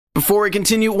Before we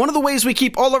continue, one of the ways we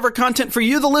keep all of our content for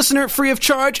you, the listener, free of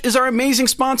charge is our amazing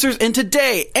sponsors, and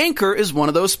today, Anchor is one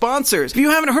of those sponsors. If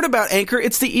you haven't heard about Anchor,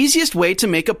 it's the easiest way to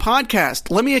make a podcast.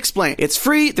 Let me explain. It's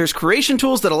free, there's creation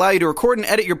tools that allow you to record and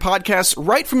edit your podcasts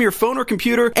right from your phone or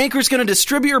computer. Anchor's going to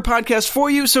distribute your podcast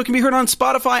for you so it can be heard on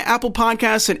Spotify, Apple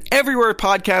Podcasts, and everywhere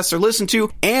podcasts are listened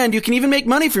to, and you can even make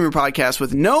money from your podcast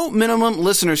with no minimum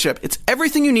listenership. It's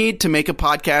everything you need to make a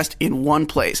podcast in one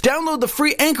place. Download the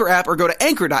free Anchor app or go to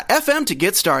anchor.fm to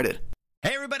get started.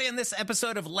 Hey everybody, on this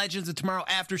episode of Legends of Tomorrow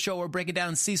After Show, we're breaking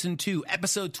down Season 2,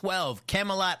 Episode 12,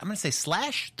 Camelot, I'm going to say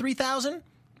slash 3000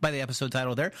 by the episode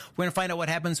title there. We're going to find out what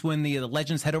happens when the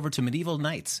legends head over to medieval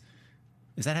knights.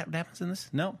 Is that what happens in this?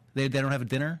 No? They don't have a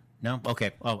dinner? No?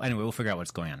 Okay. Oh, anyway, we'll figure out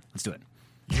what's going on. Let's do it.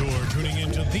 You're tuning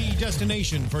into the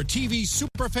destination for TV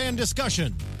superfan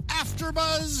discussion,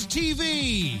 AfterBuzz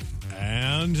TV.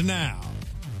 And now,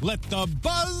 let the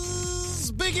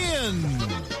buzz begin.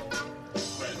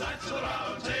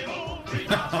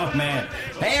 Oh, man.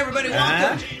 Hey, everybody,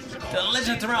 welcome to the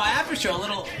Legend of Tomorrow After Show. A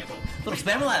little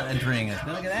Camelot entering us.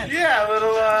 Look at that. Yeah, a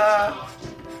little,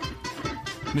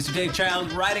 Mr. Dave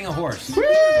Child riding a horse. Hey,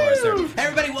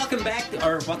 everybody, welcome back. We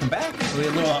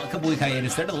had a couple week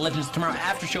hiatus there to the Legends of Tomorrow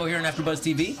After Show here on AfterBuzz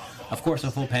TV. Of course,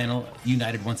 a full panel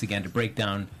united once again to break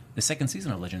down the second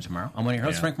season of Legends of Tomorrow. I'm one of your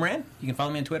hosts, Frank Moran. You can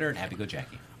follow me on Twitter at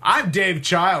HappyGoJackie. I'm Dave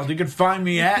Child. You can find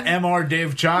me at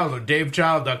MrDaveChild or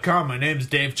DaveChild.com. My name's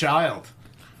Dave Child.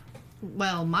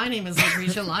 Well, my name is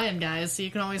Lucretia Lyon, guys, so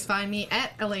you can always find me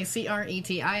at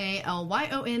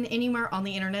LACRETIALYON anywhere on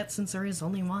the internet, since there is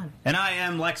only one. And I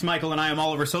am Lex Michael, and I am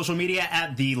all over social media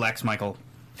at the Lex Michael.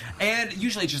 And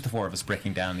usually it's just the four of us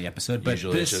breaking down the episode. But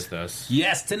Usually it's just us.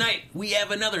 Yes, tonight we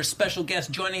have another special guest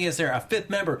joining us here, a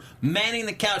fifth member manning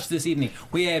the couch this evening.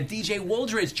 We have DJ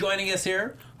Woldridge joining us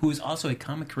here, who is also a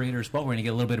comic creator as well. We're going to get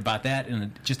a little bit about that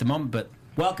in just a moment, but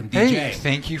welcome, DJ. Hey,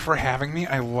 thank you for having me.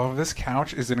 I love this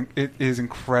couch. It is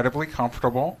incredibly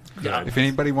comfortable. Yeah. If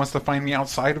anybody wants to find me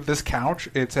outside of this couch,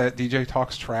 it's at DJ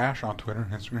Talks Trash on Twitter,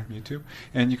 Instagram, YouTube.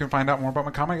 And you can find out more about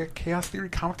my comic at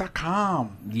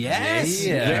chaostheorycomic.com. Yes,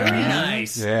 Yeah. very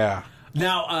nice. Yeah.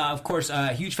 Now, of course,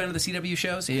 a huge fan of the CW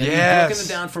shows. Yes. You've broken them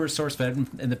down for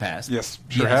SourceFed in the past. Yes,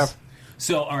 sure have.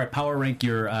 So, all right, power rank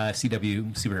your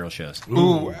CW superhero shows.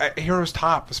 Ooh, Arrow's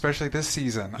top, especially this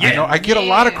season. Yeah. I know I get a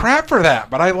lot of crap for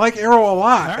that, but I like Arrow a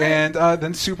lot. Right. And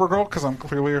then Supergirl, because I'm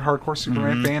clearly a hardcore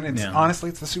Superman fan. And honestly,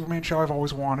 it's the Superman show I've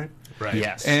always wanted. Right.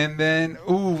 Yes. And then,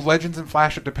 Legends and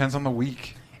Flash, it depends on the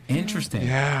week. Interesting.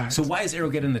 Yeah. So why is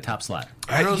Arrow get in the top slot?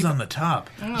 Arrow's on the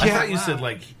top. I thought you said,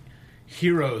 like,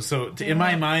 heroes. So in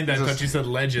my mind, I thought you said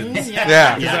Legends.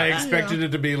 Yeah. Because I expected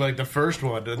it to be, like, the first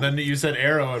one. And then you said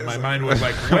Arrow, and my mind was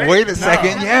like, wait a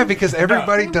second. Yeah, because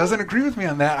everybody doesn't agree with me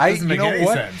on that. Doesn't make any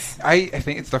sense. I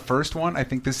think it's the first one. I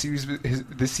think this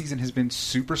season has been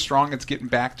super strong. It's getting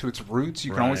back to its roots.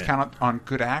 You can always count on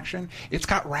good action. It's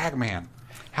got Ragman.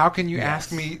 How can you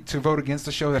ask me to vote against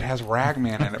a show that has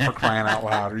Ragman in it, for crying out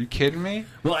loud? Are you kidding me?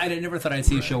 Well, I never thought I'd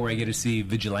see a show where I get to see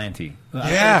Vigilante.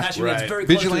 It's very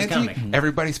Vigilante, close to his comic.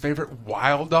 Everybody's favorite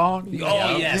Wild Dog.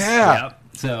 Oh, yes. Yeah. Yep.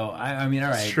 So, I mean,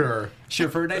 all right. Sure,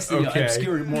 for a nice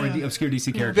obscure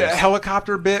DC characters. The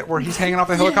helicopter bit where he's hanging off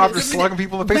the helicopter slugging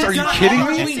people in the face. Are you kidding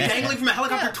me? He's dangling from a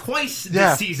helicopter twice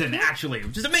this season, actually,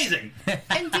 which is amazing.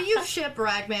 And do you ship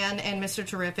Ragman and Mr.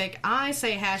 Terrific? I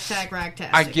say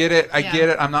 #Ragtastic. I get it.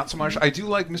 I'm not so much. I do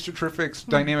like Mr. Terrific's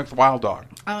dynamic with Wild Dog.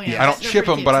 Oh, yeah. I don't ship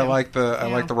him, but I like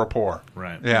the rapport.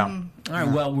 Right. Yeah. All right,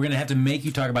 well, we're going to have to make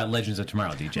you talk about Legends of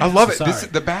Tomorrow, DJ. I love it. Sorry.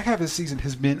 The back half of the season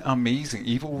has been amazing.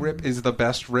 Evil Rip is the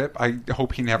best Rip. I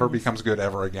hope he never becomes good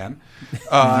ever again.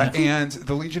 And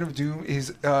the Legion of Doom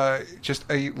is just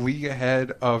a league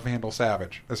ahead of Vandal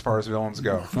Savage as far as villains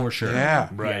go. For sure. Yeah.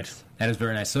 Right. Yes. That is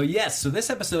very nice. So, so this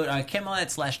episode, Camelot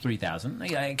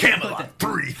 /3000. Camelot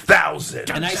 3000.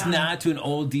 A nice nod to an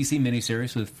old DC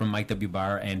miniseries from Mike W.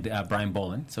 Barr and Brian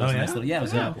Boland. So it's a nice little, it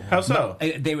was How so?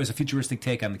 There was a futuristic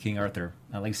take on the King Arthur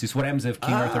legacy. So what happens if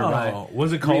King Arthur arrived?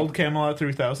 Was it called Camelot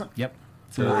 3000? Yep.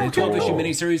 So a 12-issue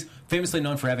miniseries, famously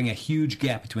known for having a huge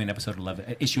gap between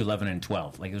issue 11 and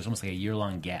 12. Like, there's almost like a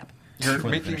year-long gap. You're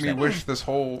making me wish this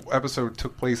whole episode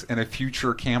took place in a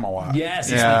future Camelot.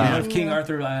 Yes. Yeah. What if King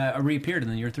Arthur reappeared in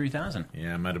the year 3000?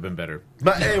 Yeah, it might have been better.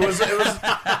 But it was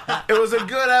a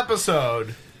good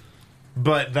episode.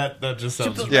 But that just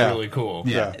sounds really cool.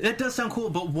 Yeah. That does sound cool,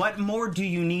 but what more do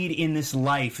you need in this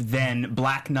life than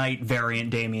Black Knight variant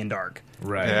Damien Dark?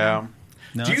 Right. Yeah.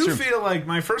 No, do you feel like,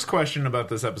 my first question about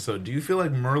this episode, do you feel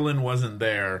like Merlin wasn't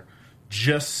there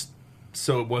just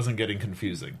so it wasn't getting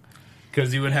confusing?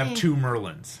 Because you would have two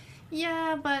Merlins.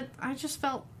 Yeah, but I just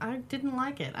felt I didn't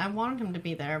like it. I wanted him to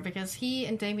be there because he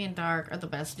and Damien Dark are the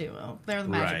best duo. They're the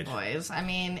Magic Boys. I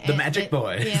mean... The Magic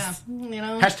Boys. Yeah, you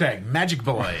know. Hashtag Magic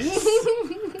Boys.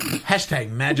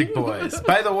 Hashtag Magic Boys.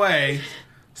 By the way,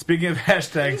 speaking of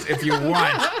hashtags, if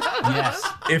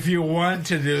you want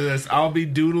to do this, I'll be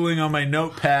doodling on my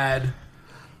notepad.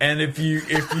 And if you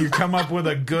come up with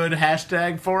a good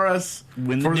hashtag for us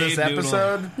for this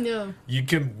episode, you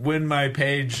can win my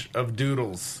page of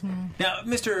doodles. Now,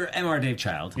 Mr. M.R. Dave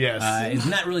Child is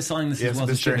not really selling this as well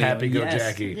as Mr. Happy Go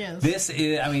Jackie. Yes. This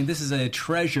is a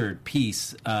treasured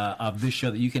piece of this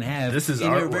show that you can have in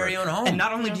your very own home. And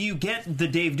not only do you get the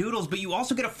Dave Doodles, but you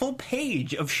also get a full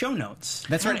page of show notes.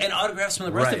 That's right, and autographs from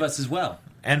the rest of us as well.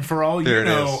 And for all you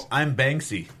know, I'm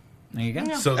Banksy. There you go.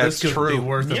 Yeah. So this could be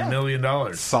worth $1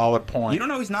 million. Solid point. You don't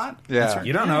know he's not? Yeah. That's right.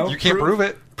 You don't know. You can't prove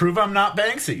it. Prove I'm not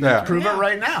Banksy. Yeah. Prove it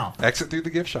right now. Exit through the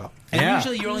gift shop. And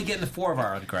usually you're only getting the 4 of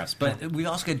our autographs, but we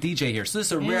also got DJ here. So this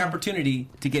is a rare opportunity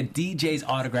to get DJ's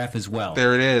autograph as well.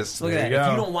 There it is. So look at that.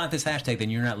 If you don't want this hashtag, then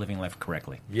you're not living life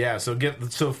correctly. Yeah, so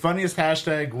funniest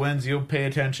hashtag wins. You'll pay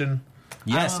attention.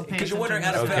 Yes, because you're wondering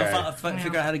how to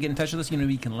figure out how to get in touch with us. You know,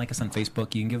 you can like us on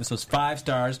Facebook. You can give us those 5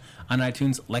 stars on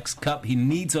iTunes. Lex Cup, he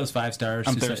needs those 5 stars.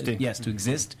 I'm thirsty. To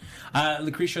exist.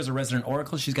 Lucretia is a resident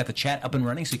oracle. She's got the chat up and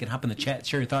running, so you can hop in the chat,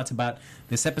 share your thoughts about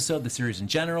this episode, the series in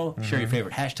general, share your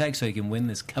favorite hashtag, so you can win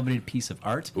this coveted piece of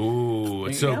art. Ooh,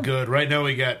 it's so good. Right now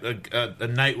we got a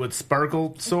knight with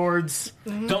sparkle swords.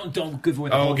 Don't give away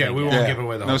the whole thing. We won't give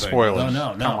away the whole thing. No spoilers.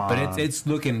 No. But it's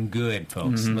looking good,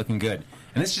 folks. Looking good.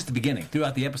 And it's just the beginning.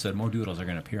 Throughout the episode, more doodles are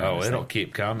going to appear. It'll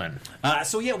keep coming.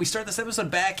 So we start this episode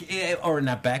back, or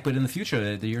not back, but in the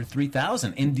future, the year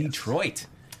 3000 in Detroit.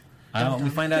 We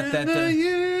find out that the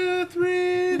year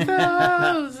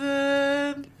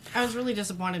 3000. I was really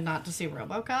disappointed not to see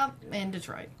RoboCop in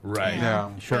Detroit. Right.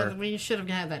 Yeah, sure. We should have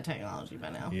had that technology by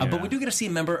now. But we do get to see a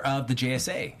member of the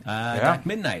JSA, Doc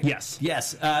Midnight. Yes.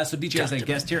 So DJ has a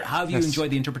guest here. How have you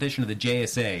enjoyed the interpretation of the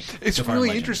JSA? It's really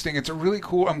interesting. It's a really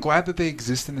cool. I'm glad that they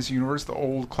exist in this universe, the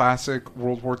old classic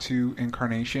World War II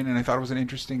incarnation, and I thought it was an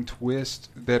interesting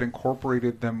twist that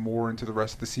incorporated them more into the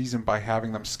rest of the season by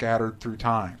having them scattered through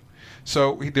time.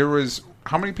 So there was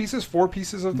how many pieces? 4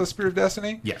 pieces of the Spear of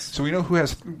Destiny. Yes. So we know who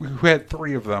had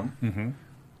 3 of them. Mm-hmm.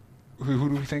 Who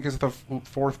do we think is the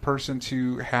 4th person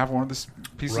to have one of the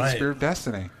pieces of the Spear of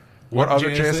Destiny? What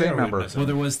other JSA member? Well,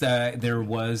 there was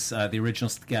the original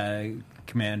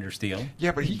Commander Steel.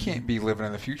 Yeah, but he can't be living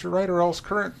in the future, right? Or else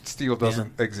current Steel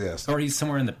doesn't exist. Or he's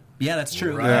somewhere in the... Yeah, that's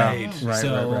true. Right.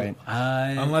 Right.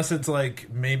 Unless it's like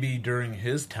maybe during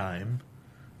his time,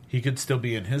 he could still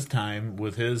be in his time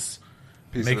with his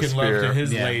making love to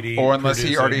his lady. Or unless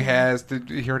he already has... Did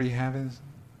he already have his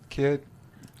kid?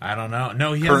 I don't know.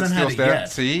 No, he Current hasn't had it Steel's dead.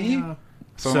 yet. See? Yeah.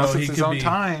 So unless it's his own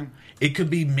time... It could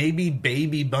be maybe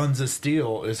Baby Buns of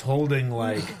Steel is holding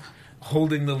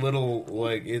the little,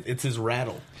 it's his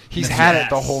rattle. He's had it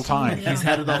the whole time. He's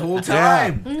had it the whole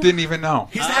time. Yeah. Didn't even know.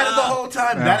 He's had it the whole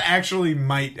time. Yeah. That actually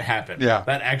might happen. Yeah.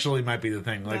 That actually might be the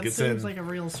thing. That seems like a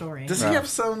real story. Does he have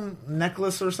some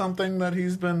necklace or something that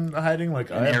he's been hiding?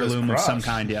 Like an heirloom of some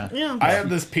kind, yeah. I have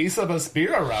this piece of a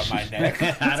spear around my neck.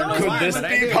 I don't know. Could this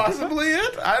be possibly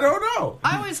it? I don't know.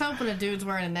 I always hope when a dude's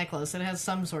wearing a necklace, it has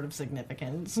some sort of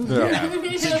significance. Yeah.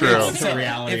 It's true. It's a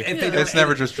reality. It's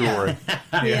never just jewelry.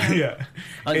 Yeah.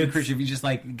 I appreciate if you just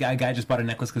a guy just bought a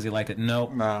necklace because he liked it.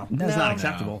 Nope. No. That's not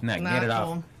acceptable. No, get it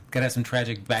off. Gotta have some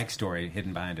tragic backstory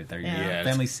hidden behind it. There you go. Yeah.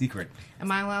 Family secret.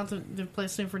 Am I allowed to play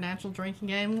Supernatural drinking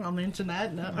game? I'll mention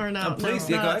that. No, or no? Please,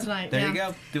 no, go ahead. tonight. There you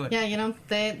go. Do it. Yeah,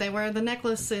 they wear the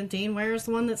necklace, and Dean wears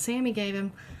the one that Sammy gave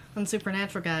him on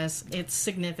Supernatural, guys. It's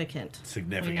significant.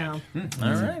 Significant.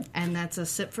 All right. And that's a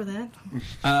sip for that.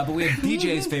 But we have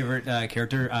DJ's favorite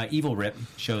character, Evil Rip,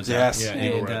 shows up. Yes. Yeah,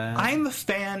 Evil Rip. I'm a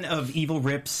fan of Evil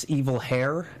Rip's evil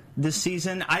hair this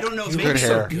season. I don't know.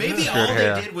 Maybe all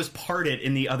they did was part it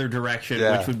in the other direction,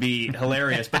 which would be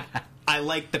hilarious. But I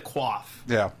like the coif.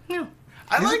 Yeah.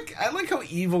 I like how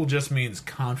evil just means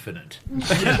confident.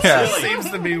 Yeah. It seems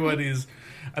to be what he's...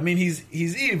 I mean, he's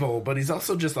evil, but he's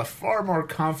also just a far more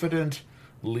confident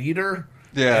leader.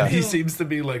 Yeah. And he seems to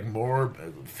be more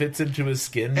fits into his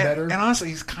skin better. And honestly,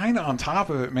 he's kind of on top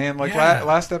of it, man.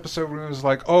 Last episode when it was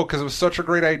because it was such a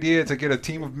great idea to get a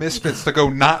team of misfits to go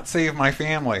not save my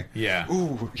family. Yeah.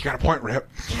 Ooh, you got a point, Rip.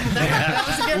 That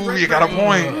was a good Ooh, you got a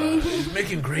point. He's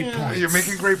making great points. You're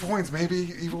making great points.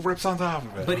 Maybe Evil Rip's on top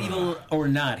of it. But evil or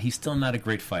not, he's still not a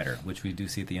great fighter, which we do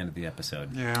see at the end of the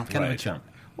episode. Yeah. Kind of a chump.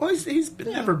 Well, he's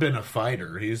never been a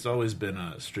fighter. He's always been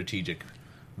a strategic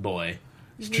boy.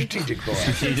 Strategic boy.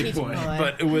 Strategic boy.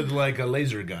 But with like a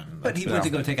laser gun. But he went to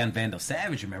go take on Vandal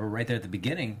Savage, remember, right there at the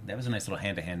beginning. That was a nice little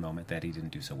hand-to-hand moment that he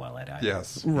didn't do so well at either.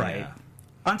 Yes. Right. Yeah.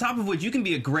 On top of which, you can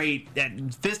be a great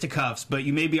at fisticuffs, but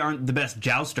you maybe aren't the best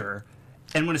jouster.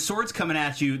 And when a sword's coming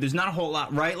at you, there's not a whole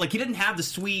lot, right? Like, he didn't have the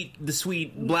sweet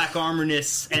black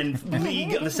armorness and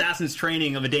League of Assassins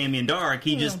training of a Damien Dark.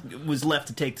 He just was left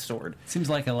to take the sword. Seems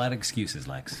like a lot of excuses,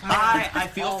 Lex. I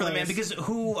feel for the man, because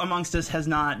who amongst us has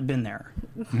not been there?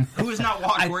 Who has not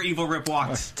walked where Evil Rip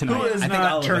walked tonight? Who has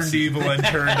not turned evil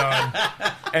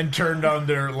and turned on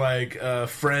their like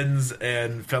friends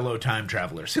and fellow time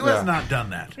travelers? Who has not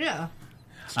done that? Yeah.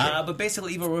 But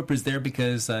basically, Evil Rip is there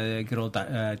because good old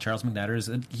Charles McNatter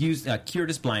has cured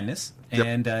his blindness,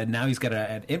 and now he's got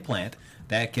an implant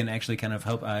that can actually kind of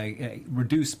help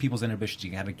reduce people's inhibitions. You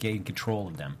can kind of gain control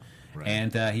of them. Right.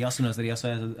 And he also knows that he also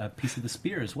has a piece of the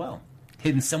spear as well,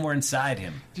 hidden somewhere inside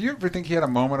him. Do you ever think he had a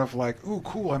moment of like, ooh,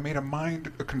 cool, I made a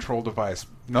mind control device.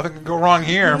 Nothing can go wrong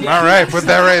here. All right, put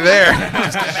that right there.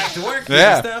 Just get back to work.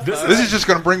 Yeah. This is just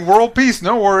going to bring world peace.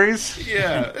 No worries.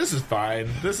 Yeah, this is fine.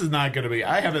 This is not going to be...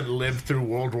 I haven't lived through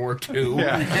World War II.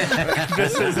 Yeah.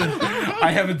 This isn't...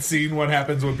 I haven't seen what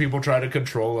happens when people try to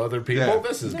control other people. Yeah.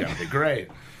 This is going to be great.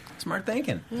 Smart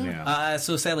thinking. Yeah.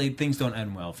 So sadly, things don't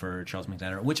end well for Charles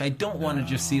McNatter, which I don't want to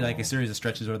just see like a series of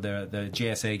stretches or the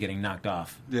JSA getting knocked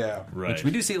off. Yeah. Right. Which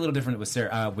we do see a little different with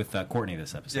Sarah, with Courtney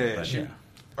this episode. Yeah, but, she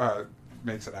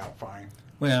makes it out fine.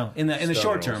 Well, in the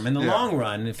short term, in the Yeah. long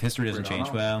run, if history doesn't change,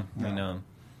 know. well, we know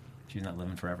she's not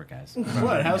living forever, guys.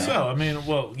 What? How so? I mean,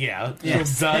 well, yeah. She'll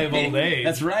die of old age.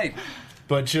 That's right.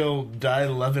 But she'll die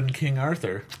loving King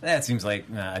Arthur. That seems like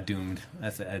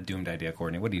that's a doomed idea,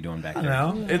 Courtney. What are you doing back there?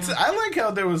 No, I like how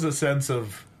there was a sense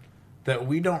of that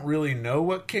we don't really know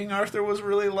what King Arthur was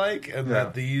really like, and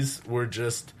that these were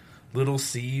just little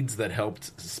seeds that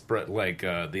helped spread like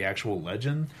the actual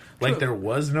legend. Like there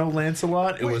was no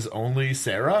Lancelot; it was only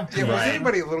Sarah. Yeah, was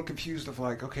anybody a little confused of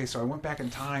like, okay, so I went back in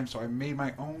time, so I made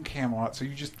my own Camelot. So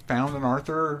you just found an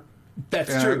Arthur?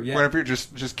 That's true. Yeah. Whenever you're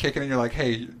just kicking it, you're like,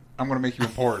 hey, I'm going to make you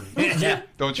important. Yeah.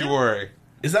 Don't you worry.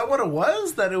 Is that what it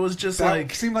was? That it was just That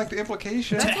like seemed like the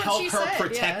implication. To That's what help she her said,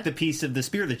 protect the piece of the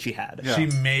spear that she had. Yeah. she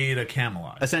made a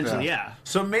Camelot. Essentially, yeah.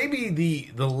 So maybe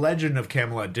the legend of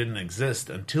Camelot didn't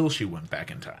exist until she went back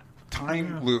in time.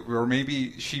 Time loop, or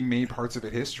maybe she made parts of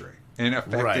it history and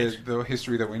affected the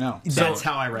history that we know. That's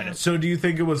how I read it. So do you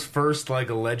think it was first like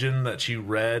a legend that she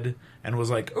read and was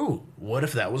like, "Ooh, what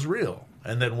if that was real?"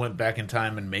 and then went back in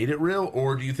time and made it real?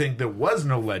 Or do you think there was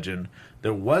no legend,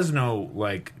 there was no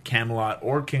like Camelot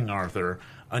or King Arthur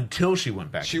until she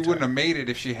went back She in time? wouldn't have made it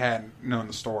if she hadn't known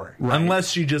the story.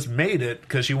 Unless she just made it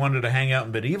because she wanted to hang out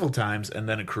in medieval times and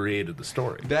then it created the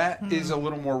story. That is a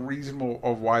little more reasonable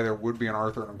of why there would be an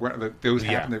Arthur and a Gwen. That those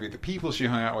happen to be the people she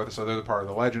hung out with, so they're the part of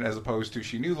the legend, as opposed to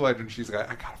she knew the legend. She's like,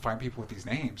 I gotta find people with these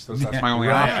names. That's my only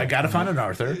option. I gotta find an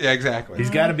Arthur. Yeah, exactly. He's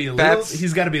got to be a little.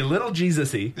 He's got to be a little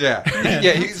Jesus-y. Yeah,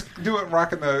 He's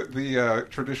rocking the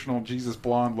traditional Jesus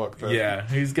blonde look.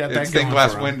 He's got that stained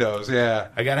glass windows. Yeah,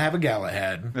 I gotta have a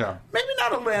Galahad. Yeah, maybe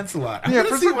not a Lancelot. I'm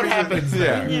gonna see what happens.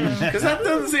 Because that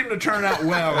doesn't seem to turn out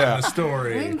well in the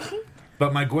story.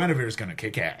 But my Guinevere's gonna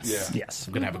kick ass. Yeah. Yes,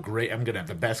 I'm gonna have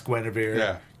the best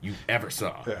Guinevere you ever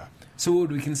saw. Yeah. So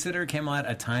would we consider Camelot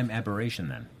a time aberration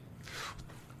then?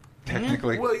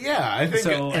 Technically, well, yeah, I think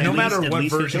So, no matter what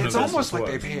version, it's of almost this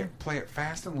like was. they play it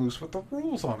fast and loose with the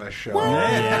rules on this show.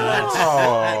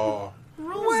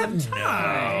 Rules of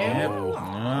time.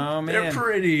 Oh man, They're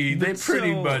pretty. They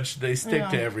pretty much they stick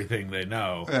to everything they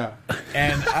know. Yeah.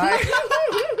 And I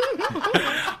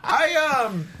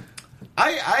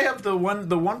have the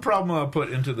one problem I'll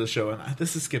put into the show, and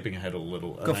this is skipping ahead a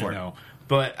little. Go for it. I know,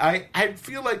 but I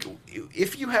feel like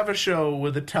if you have a show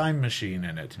with a time machine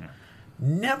in it,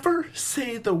 never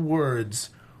say the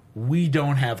words "we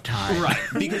don't have time." right.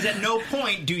 Because at no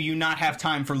point do you not have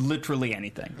time for literally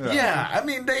anything. Yeah, I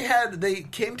mean they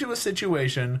came to a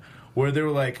situation where they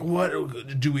were like, "What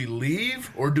do we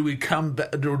leave or do we come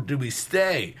back or do we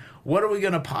stay? What are we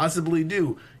going to possibly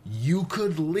do?" You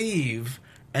could leave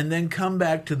and then come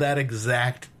back to that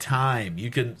exact time. You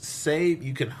can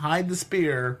hide the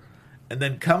spear and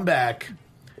then come back,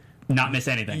 not miss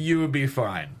anything. You would be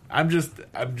fine. I'm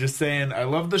just saying I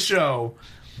love the show,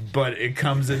 but it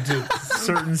comes into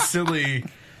certain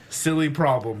silly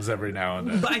problems every now and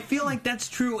then. But I feel like that's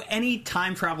true. Any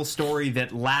time travel story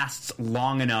that lasts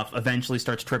long enough eventually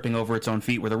starts tripping over its own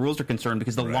feet where the rules are concerned,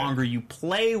 because the longer you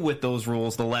play with those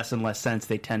rules, the less and less sense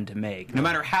they tend to make. No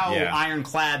matter how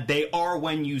ironclad they are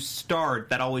when you start,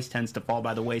 that always tends to fall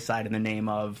by the wayside in the name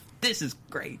of This is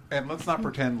great. And let's not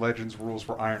pretend Legends rules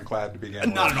were ironclad to begin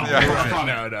with. Not at all.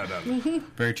 Yeah. No.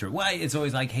 Very true. Why? It's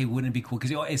always like, hey, wouldn't it be cool?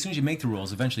 Because as soon as you make the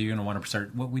rules, eventually you're going to want to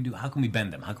start. What we do? How can we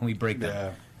bend them? How can we break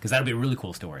them? Because that'll be a really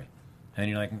cool story. And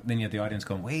you're like, then you have the audience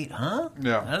going, wait, huh?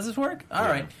 Yeah. How does this work? All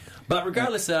right. But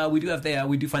regardless, we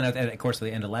do find out that, of course, at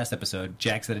the end of the last episode,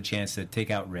 Jax had a chance to take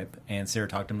out Rip, and Sarah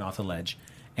talked him off the ledge.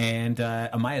 And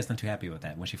Amaya's not too happy with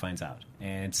that when she finds out.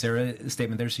 And Sarah's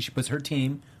statement there, she puts her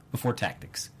team before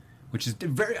tactics, which is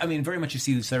very much you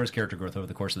see Sarah's character growth over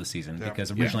the course of the season. Yeah. Because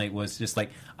originally it was just like,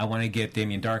 I want to get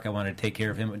Damien Dark, I want to take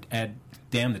care of him, and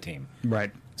damn the team.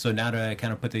 Right. So now to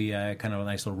kind of put the kind of a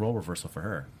nice little role reversal for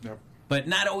her. Yep. But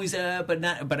not always. But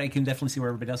I can definitely see where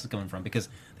everybody else is coming from, because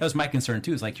that was my concern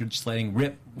too. Is like, you're just letting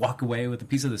Rip walk away with a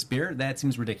piece of the spear. That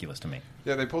seems ridiculous to me.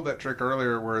 Yeah, they pulled that trick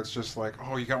earlier where it's just like,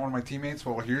 oh, you got one of my teammates.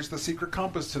 Well, here's the secret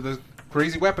compass to the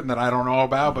crazy weapon that I don't know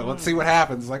about, but let's see what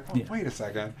happens. Like, well, wait a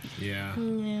second.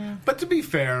 Yeah. But to be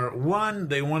fair, one,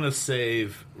 they want to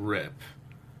save Rip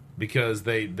because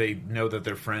they know that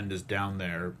their friend is down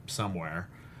there somewhere.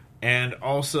 And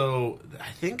also,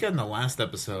 I think in the last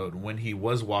episode, when he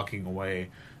was walking away,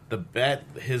 all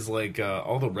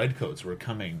the redcoats were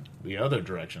coming the other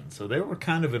direction. So they were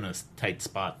kind of in a tight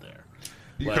spot there.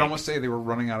 You could almost say they were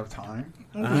running out of time.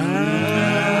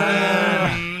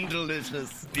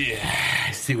 Delicious. Yeah,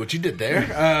 I see what you did there.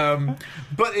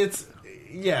 But it's,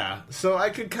 so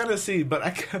I could kind of see, but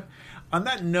on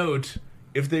that note,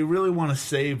 if they really want to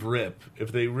save Rip,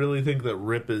 if they really think that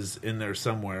Rip is in there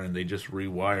somewhere and they just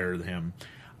rewired him,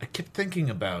 I kept thinking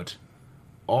about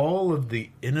all of the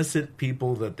innocent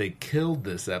people that they killed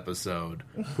this episode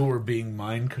who were being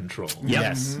mind controlled.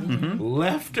 Yes.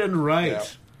 Left and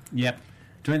right. Yep.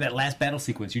 During that last battle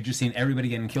sequence, you're just seeing everybody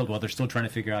getting killed while they're still trying to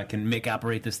figure out, can Mick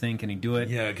operate this thing? Can he do it?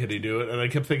 Yeah, can he do it? And I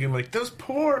kept thinking, like, those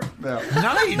poor knights.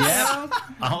 Yeah.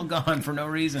 All gone for no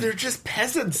reason. They're just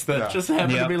peasants that just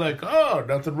happen to be like, oh,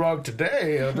 nothing wrong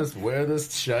today. I'll just wear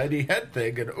this shiny head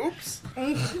thing and oops.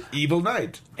 Evil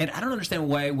knight. And I don't understand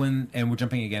why and we're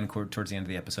jumping again towards the end of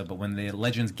the episode, but when the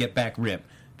Legends get back Rip,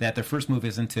 that their first move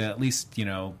isn't to at least,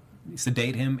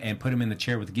 sedate him and put him in the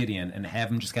chair with Gideon and have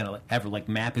him just kind of have her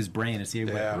map his brain and see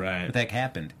what the heck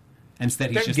happened. Instead,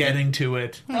 he's just getting to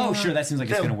it. Oh, sure, that seems like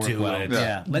it's going to work well.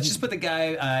 Yeah. Let's just put the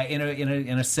guy in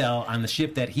a cell on the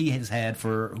ship that he has had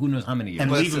for who knows how many years,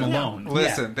 and leave him alone.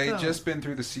 Listen, they've just been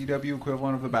through the CW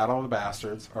equivalent of the Battle of the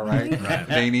Bastards. All right,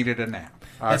 they needed a nap.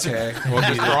 Okay, we'll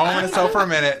just throw him in a cell for a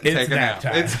minute and take a nap.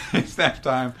 It's nap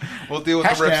time. We'll deal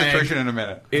with the Rip's attrition in a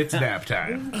minute. It's nap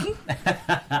time.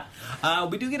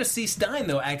 We do get to see Stein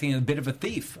though acting a bit of a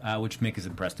thief, which Mick is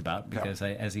impressed about because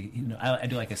I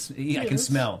do like I can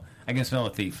smell a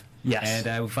thief. Yes,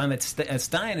 and we find that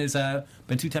Stein has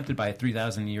been too tempted by a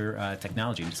 3,000-year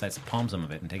technology and decides to palm some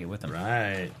of it and take it with him.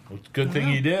 Right, good thing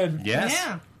he did.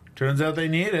 Yes, turns out they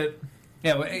need it.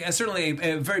 Yeah, well, certainly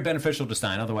very beneficial to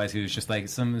Stein. Otherwise, he was just like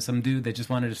some dude that just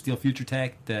wanted to steal future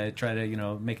tech to try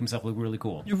to make himself look really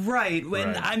cool. Right.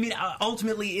 And I mean,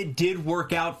 ultimately, it did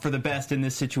work out for the best in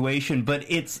this situation. But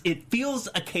it feels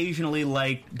occasionally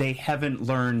like they haven't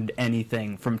learned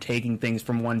anything from taking things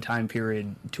from one time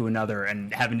period to another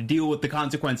and having to deal with the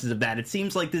consequences of that. It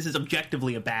seems like this is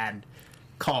objectively a bad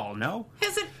call. No,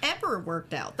 has it ever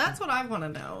worked out? That's what I want to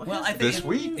know. Well, I think this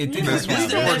week it did. This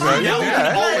week,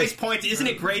 always points. Isn't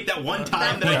it great that one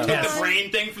time that I took the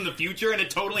brain thing from the future and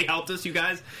it totally helped us, you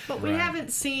guys? But we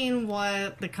haven't seen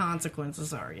what the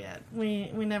consequences are yet. We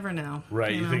never know.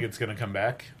 Right? You think it's going to come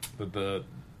back? The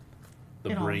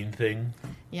brain thing?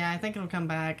 Yeah, I think it'll come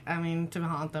back. I mean, to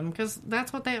haunt them, because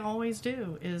that's what they always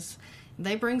do. Is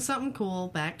they bring something cool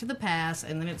back to the past,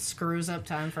 and then it screws up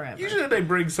time forever. Usually they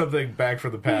bring something back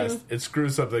from the past, it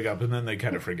screws something up, and then they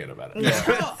kind of forget about it. Yeah.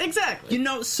 Well, exactly.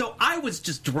 So I was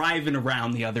just driving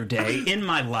around the other day in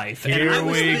my life, and I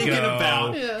was thinking go.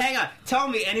 about, hang on, tell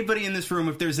me, anybody in this room,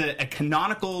 if there's a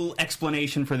canonical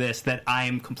explanation for this that I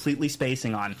am completely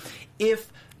spacing on.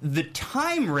 If the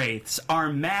time wraiths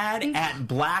are mad at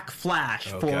Black Flash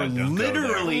for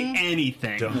literally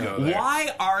anything,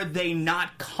 why are they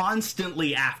not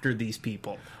constantly after these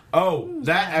people? Oh,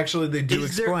 that actually they do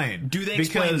explain. Do they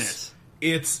explain this?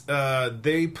 It's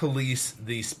they police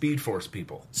the Speed Force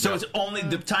people. So it's only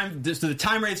the time. So the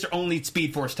time wraiths are only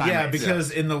Speed Force time. Yeah, wraiths.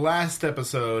 because in the last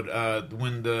episode,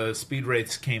 when the Speed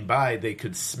Wraiths came by, they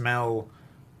could smell.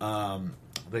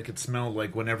 They could smell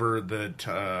like whenever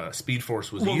the Speed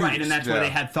Force was used. Right, and that's why they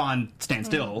had Thawne stand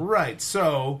still. Right,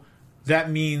 so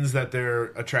that means that they're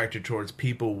attracted towards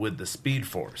people with the Speed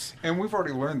Force. And we've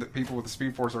already learned that people with the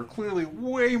Speed Force are clearly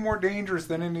way more dangerous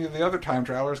than any of the other time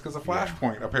travelers because of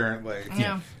Flashpoint, apparently.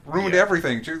 Yeah. Ruined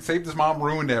everything. Saved his mom,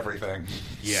 ruined everything.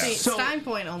 Yeah. See, So-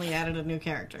 Steinpoint only added a new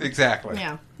character. Exactly.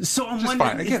 Yeah. So I'm Just wondering.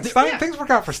 fine. Again, is Stein, things work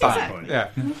out for Stein. Exactly.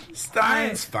 Yeah.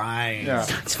 Stein's fine. Yeah.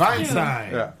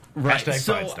 Feinstein. Yeah. Right. Hashtag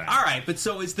So, Feinstein. all right, but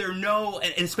so is there no,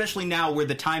 and especially now where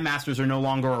the Time Masters are no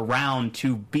longer around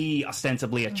to be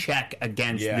ostensibly a check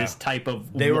against this type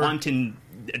of wanton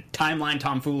timeline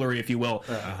tomfoolery, if you will.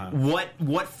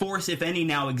 What force, if any,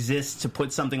 now exists to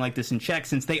put something like this in check,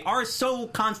 since they are so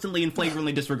constantly and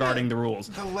flagrantly disregarding the rules?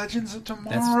 The Legends of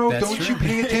Tomorrow. That's Don't true. you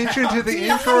pay attention to the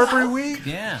intro every week?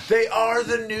 Yeah. They are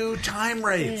the new time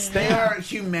wraiths. They are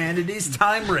humanity's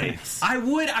time wraiths. I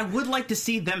would like to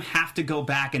see them have to go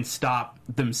back and stop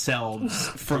themselves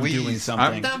from doing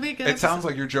something. That'd be good. It sounds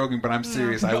like you're joking, but I'm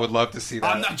serious. I would love to see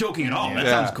that. I'm not joking at all. That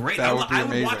Yeah, sounds great. that would be I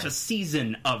would watch amazing. a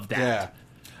season of that. Yeah.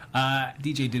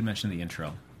 DJ did mention the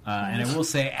intro. And I will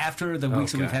say, after the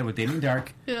weeks that we've had with Damien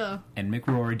Dark and Mick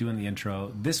Rory doing the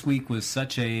intro, this week was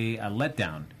such a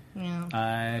letdown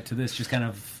to this just kind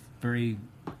of very,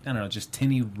 I don't know, just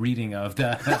tinny reading of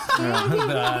the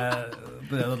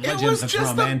Legends It was of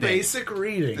just Tomorrow a mandate. basic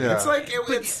reading. Yeah. It's like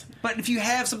it's. But if you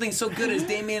have something so good as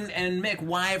Damien and Mick,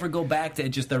 why ever go back to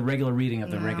just the regular reading of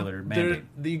the regular mandate?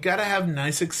 You gotta have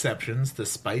nice exceptions to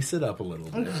spice it up a little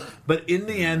bit. But in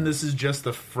the end, this is just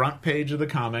the front page of the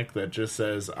comic that just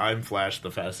says, "I'm Flash,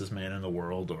 the fastest man in the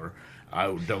world," or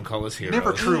 "I don't call us heroes."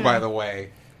 Never true, by the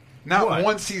way. Not What?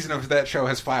 one season of that show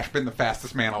has Flash been the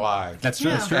fastest man alive. That's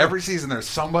true. Yeah. That's true. Every season there's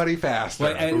somebody faster.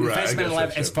 Well, and Right, Fast I Man guess Alive,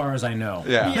 that's as true. far as I know.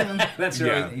 yeah. That's Yeah.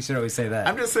 right. You should always say that.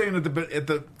 I'm just saying that at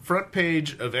the front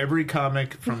page of every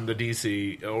comic from the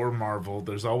DC or Marvel,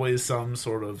 there's always some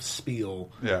sort of spiel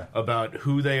about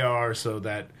who they are, so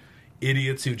that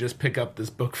idiots who just pick up this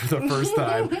book for the first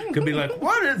time could be like,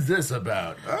 "What is this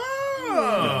about?"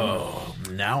 Oh,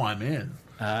 now I'm in.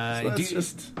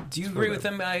 Do you agree with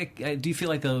them? Do you feel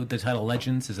like the title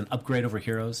Legends is an upgrade over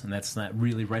Heroes, and that's not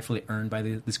really rightfully earned by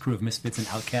this crew of misfits and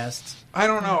outcasts? I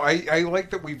don't know. I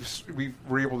like that we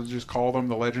were able to just call them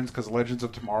the Legends, because Legends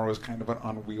of Tomorrow is kind of an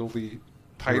unwieldy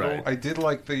title. Right. I did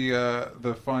like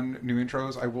the fun new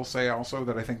intros. I will say also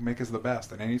that I think Mick is the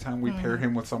best, and anytime we pair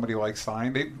him with somebody like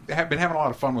Stein, they have been having a lot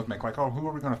of fun with Mick. Like, oh, who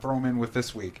are we going to throw him in with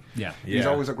this week? Yeah. He's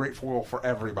always a great foil for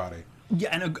everybody. Yeah,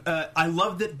 and I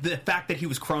love that the fact that he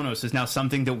was Kronos is now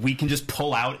something that we can just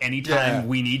pull out anytime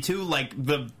we need to. Like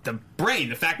the brain,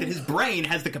 the fact that his brain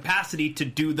has the capacity to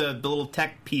do the little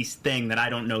tech piece thing that I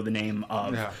don't know the name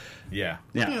of. Yeah.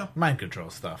 Yeah. Mind control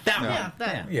stuff.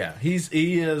 That. Yeah, he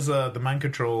is the mind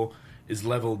control is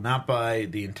leveled not by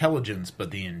the intelligence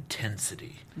but the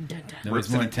intensity. Nobody's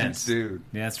more intense, dude.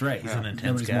 Yeah, that's right. He's an intense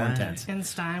Nobody's guy. more intense. And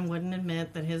Stein wouldn't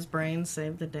admit that his brain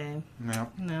saved the day. No.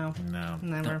 No,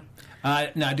 never.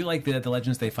 No, I do like the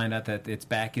Legends. They find out that it's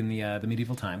back in the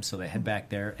medieval times, so they head back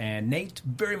there. And Nate,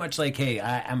 very much like, hey,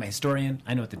 I'm a historian.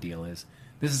 I know what the deal is.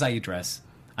 This is how you dress.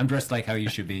 I'm dressed like how you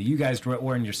should be. You guys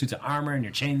wearing your suits of armor and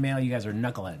your chainmail. You guys are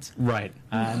knuckleheads, Right.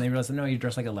 And they realize, no, you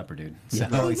dress like a leper, dude.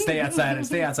 So stay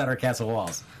outside our castle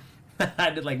walls.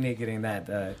 I did like Nate getting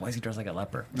that. Why is he dressed like a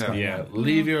leper? Yeah,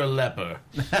 leave your leper.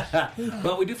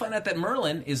 Well, we do find out that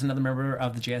Merlin is another member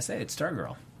of the JSA. It's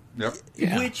Stargirl. Yep.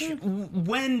 Which,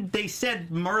 when they said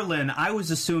Merlin, I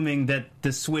was assuming that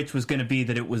the switch was going to be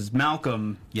that it was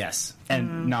Malcolm Yes.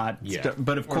 and not. But of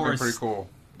Would've been course, pretty cool.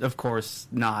 Of course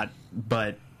not.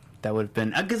 But that would have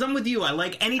been, because I'm with you. I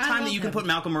like any time that you can put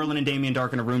Malcolm Merlin and Damien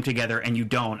Dark in a room together and you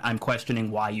don't. I'm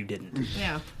questioning why you didn't.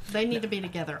 Yeah, they need to be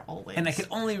together always. And I could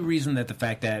only reason that the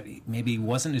fact that maybe he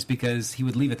wasn't is because he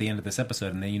would leave at the end of this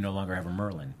episode, and then you no longer have a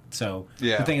Merlin. So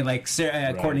Yeah. the thing like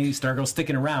Courtney Stargirl's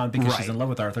sticking around because she's in love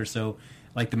with Arthur. So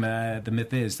like the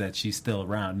myth is that she's still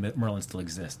around. Merlin still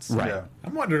exists. Right. Yeah.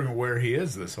 I'm wondering where he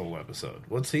is this whole episode.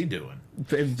 What's he doing?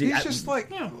 He's just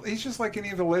like any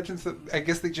of the Legends that I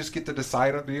guess they just get to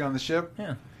decide to be on the ship.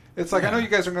 Yeah. It's like, I know you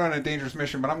guys are going on a dangerous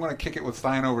mission, but I'm going to kick it with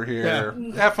Stein over here.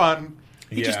 Have fun.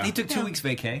 He took 2 weeks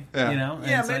vacay. Yeah. You know. And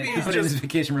Yeah, it's maybe like, he's he put in just- his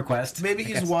vacation request. Maybe I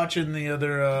he's guess. watching the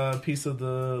other piece of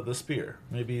the spear.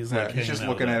 Maybe he's like He's just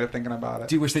looking at it, thinking about it.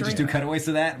 Do you wish they just do cutaways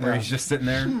to that, where he's just sitting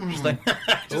there, just like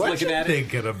just what looking you at it?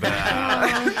 thinking about?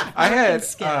 I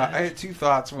had 2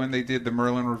 thoughts when they did the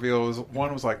Merlin reveal.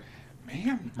 One was like,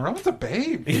 man, Merlin's a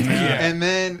babe. And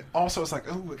then also it's like,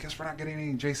 oh, I guess we're not getting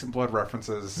any Jason Blood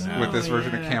references with this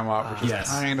version of Camelot, which is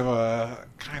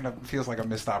kind of feels like a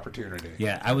missed opportunity.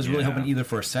 Yeah, I was really hoping either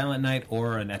for a Silent Night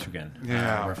or an Etrigan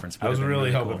reference. I was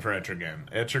really hoping for Etrigan.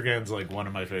 Etrigan's like one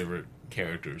of my favorite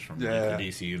characters from the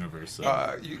DC universe.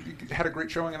 So. You had a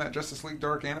great showing in that Justice League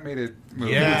Dark animated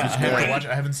movie.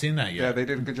 I haven't seen that yet. Yeah, they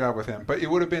did a good job with him. But it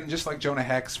would have been just like Jonah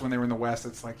Hex when they were in the West.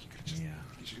 It's like you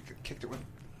should have kicked it with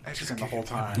Etrigan the whole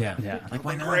time. Yeah. Like,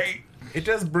 why not? Great. It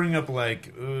does bring up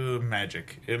like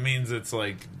magic. It means it's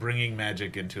like bringing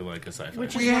magic into like a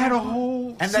sci-fi. We had a whole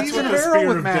and that's season what the of Spear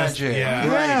with of magic.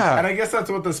 Right. And I guess that's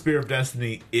what the Spear of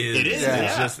Destiny is. It is.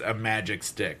 It's just a magic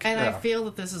stick. And I feel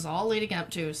that this is all leading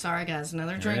up to, sorry guys,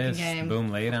 another drinking game. Boom,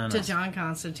 lay it on to us. John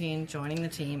Constantine joining the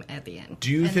team at the end. Do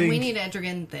you think we need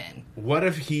Etrigan then? What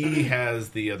if he has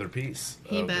the other piece?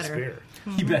 He of better. The spear?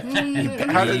 He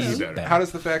better. How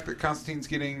does the fact that Constantine's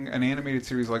getting an animated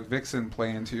series like Vixen play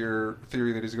into your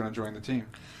theory that he's going to join the team?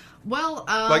 Well,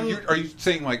 are you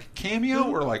saying like cameo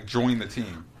or like join the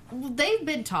team? Well, they've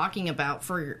been talking about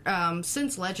for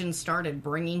since Legends started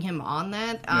bringing him on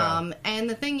that. And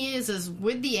the thing is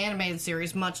with the animated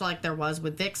series, much like there was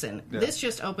with Vixen, this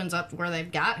just opens up where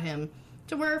they've got him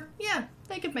to where,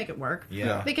 they could make it work.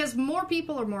 Yeah. Because more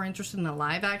people are more interested in the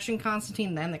live action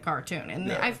Constantine than the cartoon. And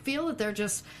I feel that they're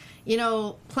just,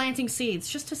 planting seeds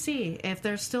just to see if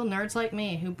there's still nerds like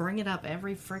me who bring it up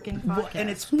every freaking podcast. Well, and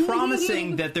it's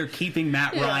promising that they're keeping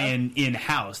Matt Ryan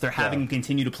in-house. They're having him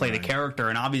continue to play the character,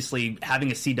 and obviously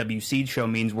having a CW Seed show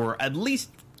means we're at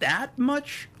least that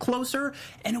much closer.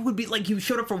 And it would be like you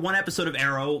showed up for one episode of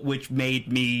Arrow, which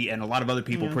made me and a lot of other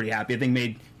people pretty happy. I think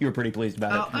you were pretty pleased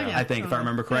about it. I think, if I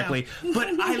remember correctly. But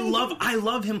I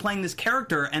love him playing this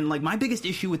character. And like my biggest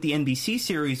issue with the NBC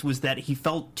series was that he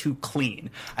felt too clean.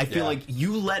 I feel like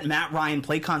you let Matt Ryan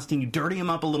play Constantine, you dirty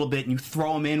him up a little bit, and you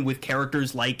throw him in with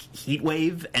characters like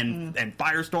Heatwave and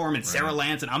Firestorm and Sarah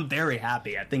Lance, and I'm very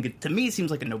happy. I think to me it seems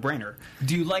like a no-brainer.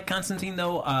 Do you like Constantine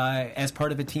though as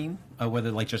part of a team?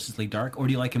 Whether like Justice League Dark, or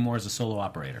do you like him more as a solo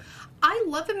operator? I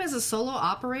love him as a solo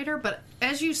operator, but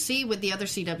as you see with the other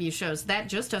CW shows, that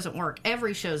just doesn't work.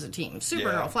 Every show's a team.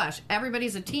 Supergirl, Flash,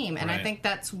 everybody's a team, and I think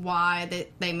that's why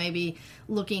they may be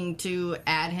looking to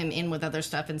add him in with other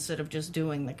stuff instead of just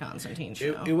doing the Constantine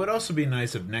show. It would also be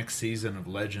nice if next season of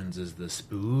Legends is the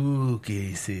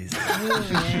spooky season.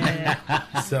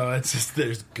 So it's just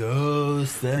there's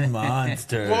ghosts and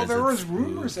monsters. Well, there was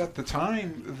rumors at the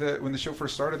time that when the show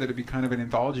first started that it'd be kind of an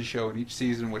anthology show, and each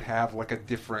season would have like a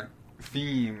different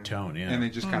theme tone, and they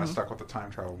just kind of stuck with the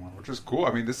time travel one, which is cool.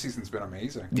 I mean, this season's been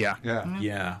amazing.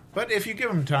 Yeah. But if you give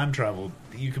them time travel,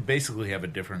 you could basically have a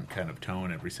different kind of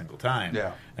tone every single time.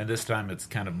 And this time it's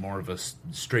kind of more of a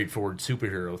straightforward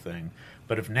superhero thing.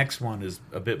 But if next one is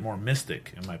a bit more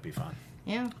mystic, it might be fun.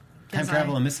 Time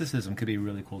travel and mysticism could be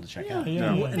really cool to check out.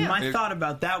 And my thought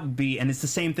about that would be, and it's the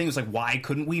same thing, it's like, why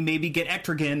couldn't we maybe get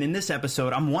Etrigan in this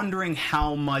episode? I'm wondering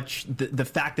how much the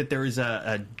fact that there is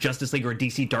a Justice League or a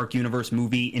DC Dark Universe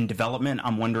movie in development,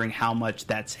 I'm wondering how much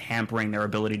that's hampering their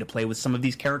ability to play with some of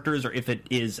these characters, or if it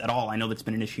is at all. I know that's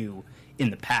been an issue in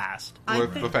the past.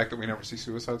 With the fact that we never see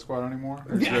Suicide Squad anymore?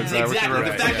 Exactly.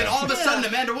 The fact that all of a sudden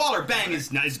Amanda Waller, bang, is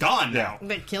gone now.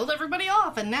 They killed everybody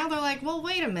off, and now they're like, well,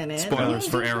 wait a minute. Spoilers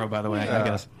for Arrow, by the way, I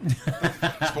guess.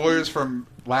 Spoilers from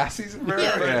last season?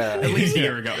 At least a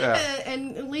year ago.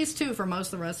 And at least 2 for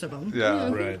most of the rest of them.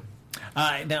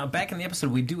 Now, back in the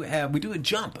episode, we do a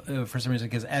jump for some reason,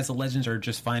 because as the Legends are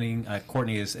just finding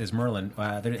Courtney as Merlin,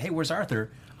 they're, hey, where's Arthur?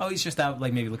 Oh, he's just out,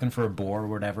 like, maybe looking for a boar or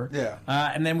whatever.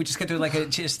 And then we just get to, like,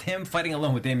 just him fighting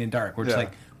alone with Damien Dark. We're just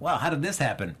like, wow, how did this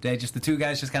happen? Just the two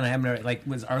guys just kind of having, like,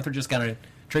 was Arthur just kind of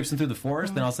traipsing through the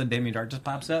forest, then all of a sudden Damien Dark just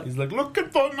pops up? He's like, looking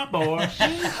for my boy.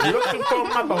 Looking for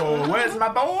my boy. Where's my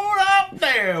boy out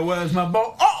there? Where's my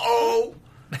boy? Uh-oh.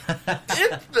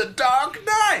 It's the Dark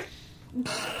Knight.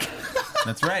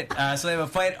 That's right. So they have a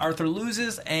fight. Arthur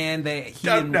loses, and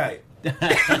Dark Knight.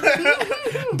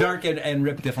 Dark and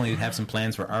Rip definitely have some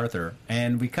plans for Arthur.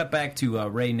 And we cut back to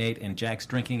Ray, Nate, and Jax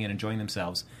drinking and enjoying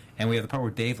themselves. And we have the part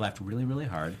where Dave laughed really, really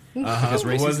hard because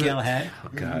Ray sees Galahad.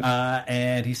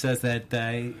 And he says that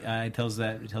tells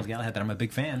Galahad that I'm a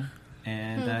big fan.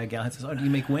 And Galahad says, "Oh, do you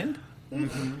make wind?"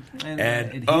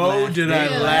 And laughed. Did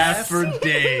I laugh for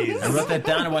days. I wrote that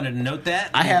down. I wanted to note that.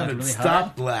 I haven't really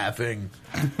stopped laughing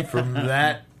from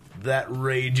that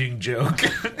raging joke.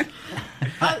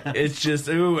 It's just,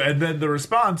 ooh, and then the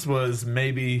response was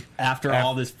maybe after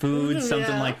all this food,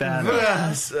 something like that.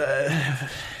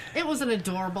 It was an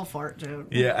adorable fart joke.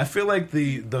 Yeah, I feel like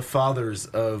the fathers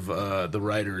of the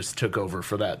writers took over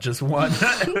for that. Just one.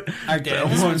 Our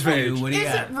dad, one page. What do you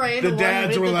got? The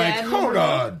dads were like, "Hold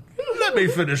on, let me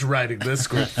finish writing this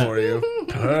script for you."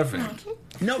 Perfect.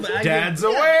 No, but Dad's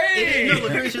away. No,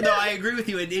 Lucretia, though, I agree with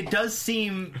you. It does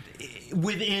seem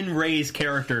within Ray's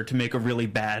character to make a really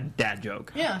bad dad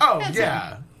joke. Yeah. Oh,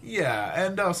 yeah. Yeah,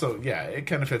 and also, yeah, it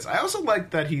kind of fits. I also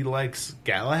like that he likes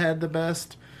Galahad the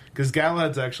best, because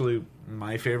Galahad's actually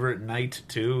my favorite knight,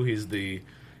 too. He's the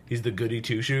goody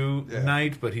two-shoe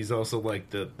knight, but he's also, like,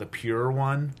 the pure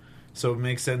one. So it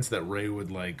makes sense that Ray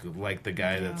would like the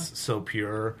guy that's so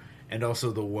pure, and also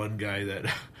the one guy that...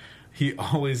 He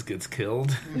always gets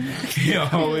killed.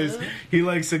 He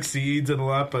like succeeds in a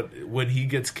lot, but when he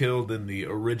gets killed in the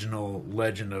original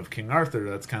Legend of King Arthur,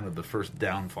 that's kind of the first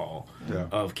downfall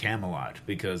of Camelot,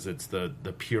 because it's the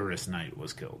purest knight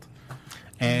was killed.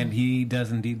 And he does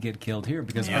indeed get killed here,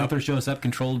 because Arthur shows up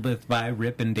controlled by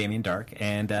Rip and Damien Dark,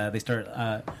 and they start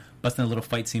busting. A little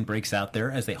fight scene breaks out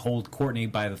there as they hold Courtney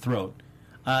by the throat.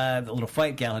 The little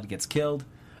fight, Galahad gets killed,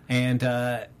 and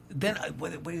then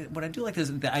what I do like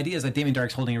is the idea is that Damien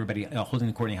Dark's holding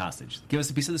Courtney hostage. Give us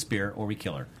a piece of the spear, or we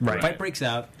kill her. Right. The fight breaks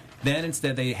out. Then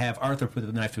instead they have Arthur put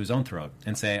the knife to his own throat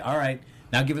and say, "All right,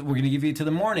 now we're going to give you to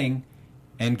the morning,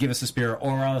 and give us a spear,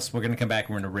 or else we're going to come back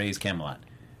and we're going to raise Camelot."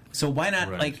 So why not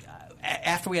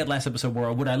after we had last episode where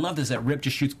what I loved is that Rip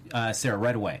just shoots Sarah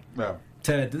right away. No.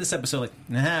 To this episode, like,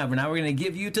 now we're going to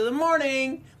give you to the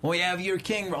morning when we have your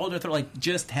king holding her throat. Like,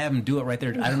 just have him do it right there.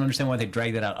 I don't understand why they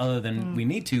dragged that out, other than we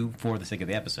need to for the sake of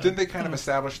the episode. Didn't they kind of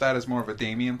establish that as more of a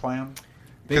Damien plan?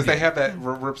 Because they have that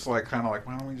Rip's like kind of like,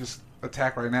 why don't we just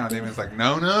attack right now? And Damien's like,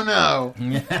 no.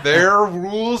 There are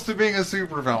rules to being a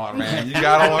supervillain, man. You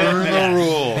gotta learn the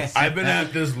rules. I've been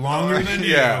at this longer than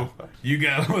you. You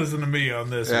gotta listen to me on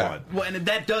this one. Well, and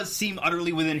that does seem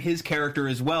utterly within his character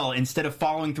as well. Instead of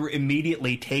following through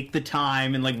immediately, take the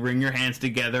time and like wring your hands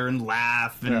together and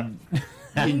laugh and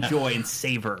enjoy and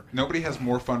savor. Nobody has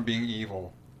more fun being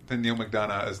evil than Neil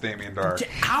McDonough as Damien Dark.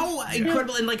 How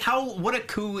incredible, and like what a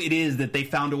coup it is that they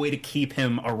found a way to keep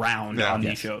him around on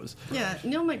these shows. Yeah,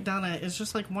 Neil McDonough is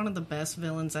just like one of the best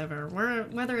villains ever.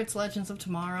 Whether it's Legends of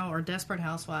Tomorrow or Desperate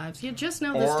Housewives, you just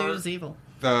know this dude is evil.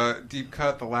 The deep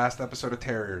cut, the last episode of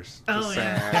Terriers. I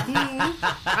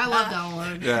love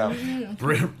Donald. Yeah.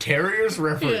 Terriers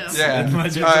reference. Yeah.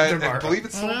 I believe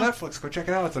it's still on Netflix. Go check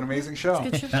it out. It's an amazing show.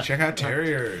 Check out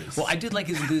Terriers. Well, I did like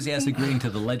his enthusiastic greeting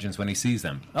to the legends when he sees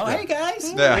them. Oh, hey,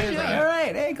 guys. Yeah. All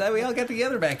right. Hey, glad we all got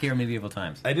together back here in medieval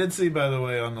times. I did see, by the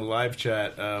way, on the live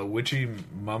chat, Witchy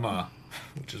Mama,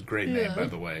 which is a great name, by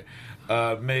the way,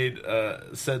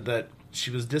 said that she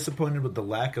was disappointed with the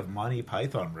lack of Monty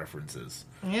Python references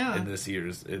in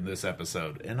this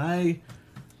episode, and I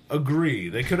agree.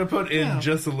 They could have put in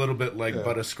just a little bit, like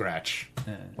but a scratch,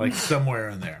 like somewhere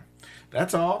in there.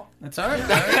 That's all. That's all right.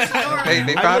 Hey,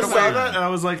 they found a way. And I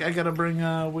was like, I gotta bring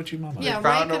Witchy Mama. They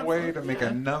found a way to make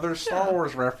another Star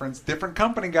Wars reference. Different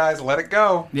company, guys. Let it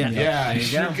go. Yeah.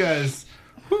 You guys.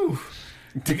 Whew.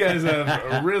 You guys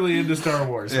are really into Star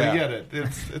Wars. Yeah. We get it.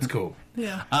 It's cool.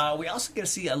 Yeah. We also get to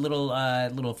see a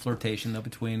little flirtation though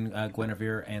between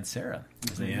Guinevere and Sarah.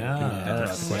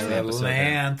 Lance.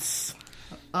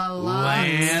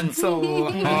 Lance.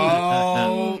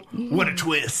 Oh, what a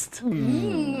twist.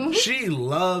 She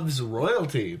loves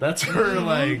royalty. That's her,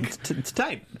 like... It's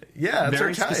type. Yeah, that's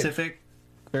her type.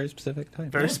 Very specific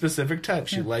type. Very specific type.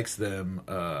 She likes them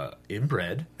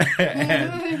inbred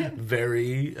and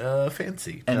very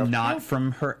fancy. And not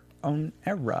from her own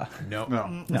era.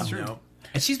 No. That's true. No.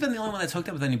 And she's been the only one that's hooked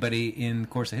up with anybody in the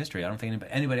course of history. I don't think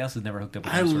anybody else has never hooked up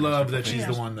with her. I love that she's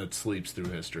the one that sleeps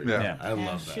through history. Yeah. I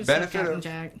love that. She's Benefit like of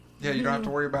Jack. Yeah, you don't have to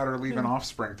worry about her leaving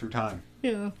offspring through time.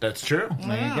 Yeah. That's true.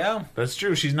 There you go. That's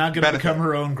true. She's not going to become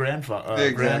her own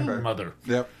grandmother.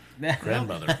 Yep.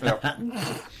 Grandmother. Yep.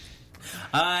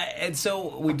 And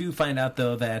so we do find out,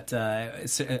 though, that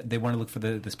they want to look for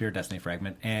the Spear Destiny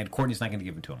fragment, and Courtney's not going to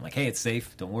give it to him. Like, hey, it's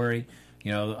safe. Don't worry.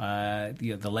 You know,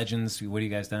 the legends, what have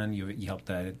you guys done? You helped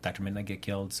Dr. Midnight get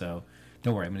killed, so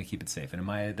don't worry. I'm going to keep it safe.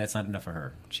 And that's not enough for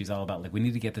her. She's all about, like, we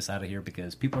need to get this out of here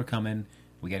because people are coming.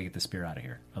 We got to get the spear out of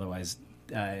here. Otherwise,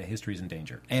 history's in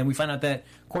danger. And we find out that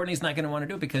Courtney's not going to want to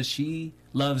do it because she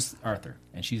loves Arthur,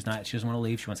 and she doesn't want to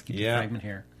leave. She wants to keep the fragment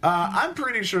here. I'm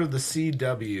pretty sure the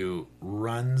CW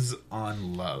runs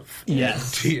on love.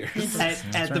 Yes. Tears.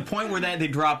 At the point where they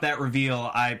dropped that reveal,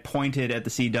 I pointed at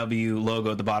the CW logo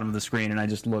at the bottom of the screen, and I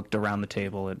just looked around the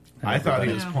table. I thought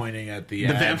he was pointing at the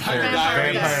Vampire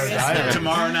Diaries.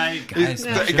 Tomorrow night. Guys,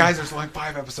 there's like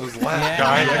 5 episodes left,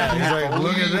 guys. He's like,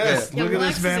 look at this. Look at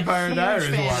this Vampire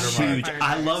Diaries watermark. Huge.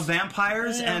 I love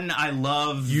vampires, and I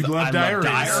love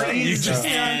diaries.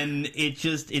 And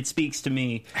it speaks to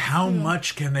me. How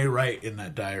much can they write in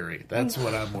that diary? That's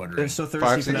what I'm wondering. They're so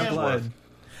thirsty for that blood.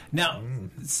 Now,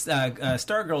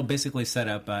 Stargirl basically set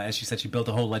up, as she said, she built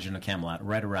a whole legend of Camelot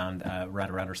right around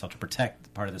herself to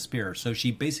protect part of the spear. So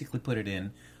she basically put it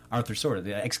in Arthur's sword,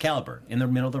 the Excalibur, in the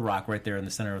middle of the rock, right there in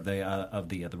the center of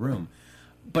the room.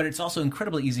 But it's also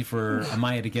incredibly easy for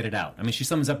Amaya to get it out. I mean, she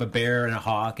summons up a bear and a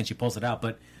hawk, and she pulls it out.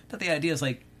 But the idea is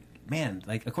like, man,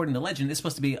 like according to legend, it's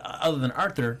supposed to be, other than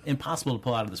Arthur, impossible to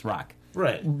pull out of this rock.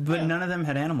 Right. But none of them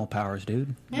had animal powers,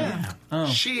 dude. Yeah. Oh.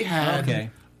 She had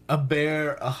a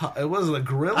bear, it was a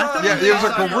gorilla? Yeah, it was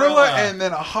a gorilla and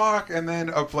then a hawk and then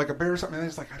a bear or something. And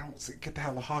it's like, I don't get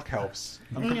how the hawk helps.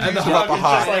 I'm confused about the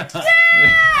hawk. Just like,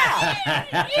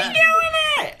 yeah! You're doing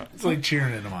it! It's like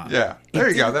cheering him on. Yeah. There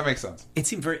you go. That makes sense. It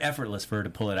seemed very effortless for her to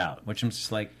pull it out, which I'm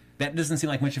just like, that doesn't seem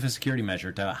like much of a security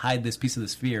measure to hide this piece of the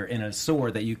sphere in a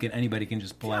sword that anybody can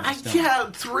just pull out of the stone.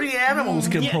 Yeah, 3 animals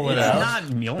can pull it out.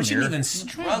 But she didn't even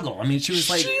struggle. I mean, she was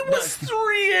like... She was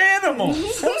 3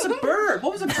 animals. What was a bird?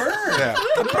 Yeah.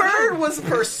 The bird was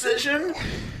precision.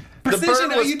 Precision?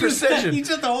 The bird was precision. You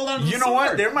just have to hold on to the sword. You know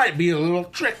what? There might be a little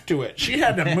trick to it. She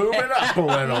had to move it up a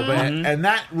little bit, and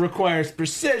that requires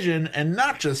precision and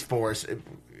not just force.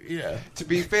 To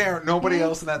be fair, nobody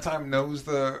else in that time knows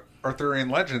the Arthurian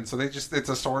legend, so it's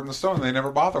a sword and a stone. They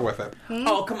never bother with it.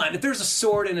 Oh, come on. If there's a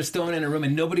sword and a stone in a room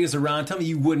and nobody is around, tell me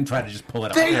you wouldn't try to just pull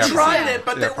it out. They tried it,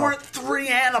 but there weren't 3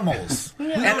 animals.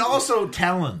 And also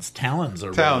talons. Talons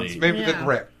are really... Maybe the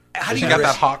grip. How do she you got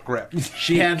that hawk grip.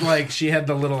 She had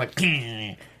the little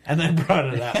and then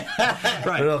brought it out.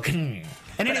 Right. Little,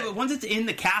 and anyway, once it's in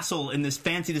the castle, in this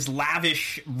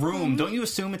lavish room, don't you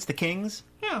assume it's the king's?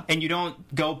 Yeah. And you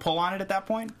don't go pull on it at that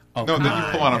point? Oh, no, then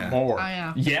you pull on it more. Oh,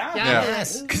 yeah. Yeah?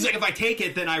 Yes. Because if I take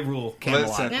it, then I rule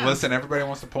Camelot. Listen, everybody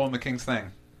wants to pull on the king's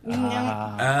thing. Yes.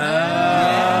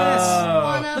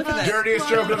 Look at that. Dirtiest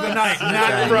joke of the night.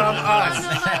 Not from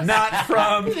us. Not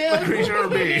from the creature or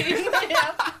bee.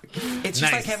 It's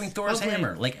just like having Thor's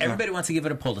hammer. Like, everybody wants to give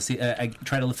it a pull to see,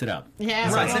 try to lift it up. Yeah,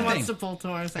 everyone wants to pull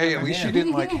Thor's hammer. Hey, at least she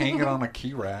didn't, hang it on a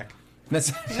key rack.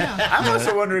 I'm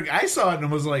also wondering, I saw it and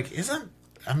was like,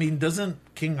 doesn't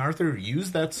King Arthur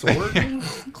use that sword?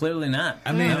 Clearly not.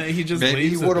 I mean, he just Maybe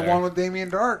leaves he would have there. won with Damien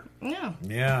Dark. Yeah.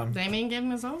 Yeah. Damien gave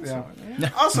him his own sword.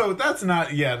 Yeah. Also, that's not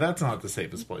the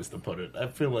safest place to put it. I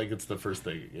feel like it's the first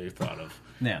thing you thought of.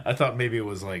 Yeah. I thought maybe it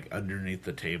was underneath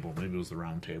the table. Maybe it was the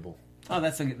round table. Oh,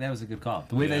 that was a good call.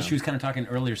 The way that she was kind of talking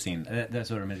earlier scene, that's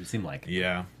what it made it seem like.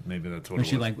 Yeah, maybe that's what when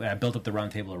it was. she built up the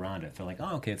round table around it. Felt like,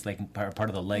 oh, okay, it's like part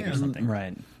of the leg or something.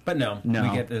 Right. But no, we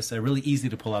get this really easy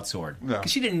to pull out sword.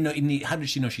 Because she didn't know. How did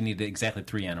she know she needed exactly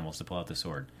 3 animals to pull out the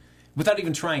sword? Without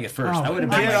even trying it first. I would have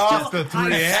been get off the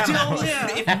 3 animals.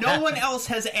 If no one else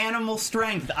has animal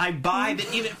strength, I buy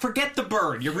that. Even forget the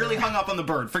bird. You're really hung up on the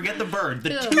bird. Forget the bird. The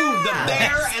 2, the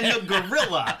bear and the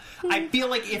gorilla. I feel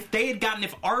like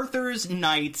if Arthur's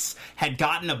knights had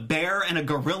gotten a bear and a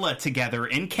gorilla together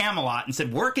in Camelot and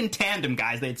said, work in tandem,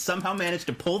 guys, they'd somehow managed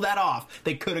to pull that off,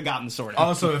 they could have gotten the sword out.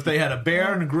 Also, if they had a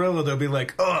bear and a gorilla, they'll be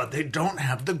like, oh, they don't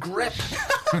have the grip.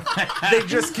 They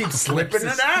just keep slipping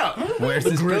it out. Where's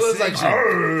the this gorilla's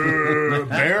precision? Like,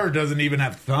 bear doesn't even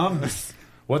have thumbs.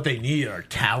 What they need are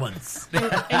talons.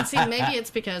 And see, maybe it's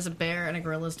because a bear and a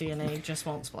gorilla's DNA just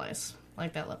won't splice.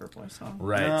 Like that Loverboy song.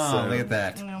 Right. Oh, look at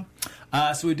that.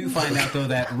 So we do find out, though,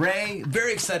 that Ray,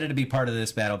 very excited to be part of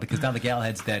this battle because now that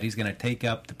Galahad's dead, he's going to take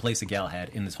up the place of Galahad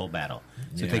in this whole battle.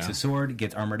 So he takes his sword,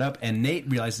 gets armored up, and Nate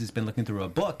realizes he's been looking through a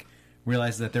book,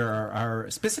 realizes that there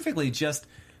are specifically just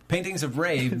paintings of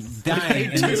Ray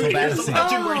dying in this whole battle scene.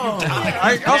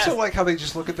 I also like how they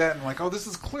just look at that and like, oh, this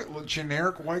is clear.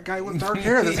 Generic white guy with dark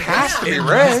hair. This has to be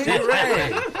Ray.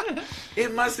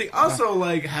 It must be. Also,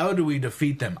 like, how do we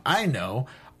defeat them? I know.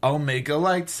 I'll make a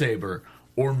lightsaber.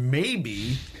 Or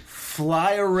maybe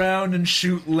fly around and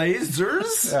shoot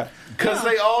lasers. Because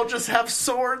they all just have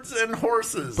swords and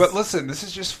horses. But listen, this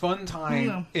is just fun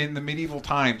time in the medieval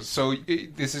times. So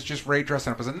this is just Ray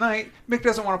dressing up as a knight. Mick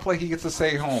doesn't want to play. He gets to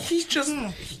stay home. He's just,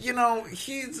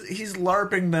 he's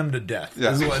LARPing them to death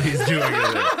is what he's doing.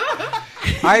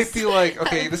 I feel like,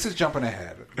 okay, this is jumping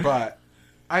ahead, but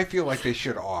I feel like they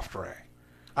should have offed Ray.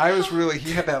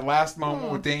 He had that last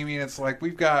moment with Damien. It's like,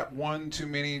 we've got one too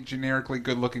many generically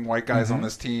good-looking white guys on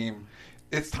this team.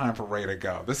 It's time for Ray to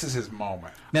go. This is his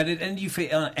moment. Now, did you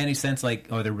feel any sense like,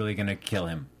 oh, they're really going to kill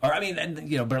him? Or, I mean,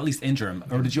 but at least injure him.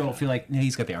 Or did you all feel like,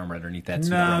 he's got the armor underneath that?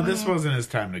 No, this wasn't his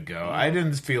time to go. I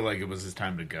didn't feel like it was his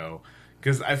time to go.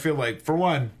 Because I feel like, for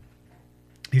one,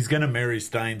 he's going to marry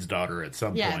Stein's daughter at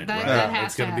some point, right?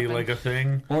 It's going to be like a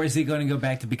thing. Or is he going to go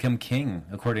back to become king,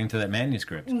 according to that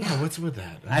manuscript? Yeah, what's with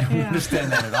that? I don't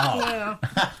understand that at all.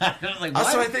 Yeah.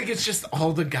 Also, I think it's just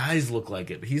all the guys look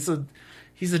like it. He's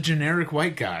a generic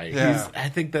white guy. Yeah. I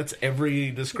think that's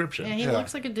every description. Yeah, he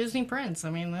looks like a Disney prince. I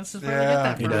mean, this is where we get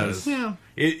that from. He does. Yeah.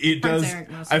 It Prince does. Eric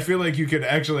knows. I feel like you could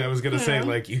actually. I was gonna say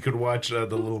like you could watch The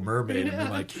Little Mermaid and be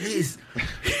like, he's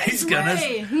gonna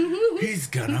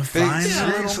find.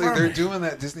 Seriously, they're doing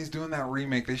that. Disney's doing that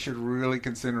remake. They should really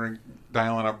consider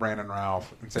dialing up Brandon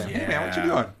Ralph and saying, "Hey man, what you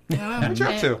doing? What you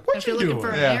up to? If you're looking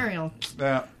for an Ariel,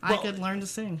 I could learn to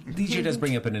sing." DJ does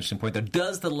bring up an interesting point, though.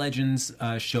 Does the Legends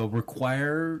show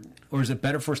require, or is it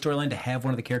better for a storyline to have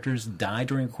one of the characters die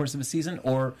during the course of a season?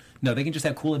 Or, no, they can just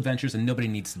have cool adventures and nobody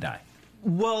needs to die?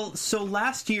 Well, so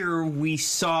last year we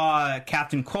saw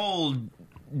Captain Cold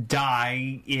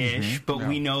die-ish, but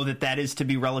we know that is to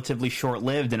be relatively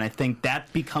short-lived, and I think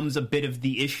that becomes a bit of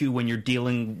the issue when you're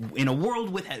dealing in a world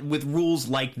with rules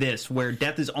like this, where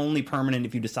death is only permanent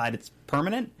if you decide it's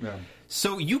permanent. Yeah.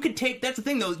 So you could take, that's the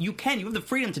thing though, you have the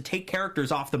freedom to take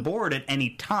characters off the board at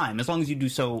any time, as long as you do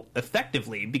so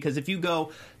effectively, because if you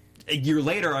go, a year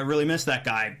later, I really miss that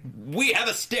guy. We have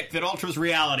a stick that alters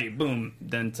reality. Boom.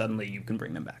 Then suddenly you can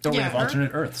bring them back. Or we have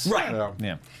alternate Earths. Right.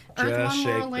 Yeah. Earth One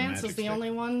More Lance is the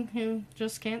only one who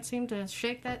just can't seem to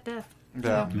shake that death.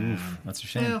 Yeah. That's a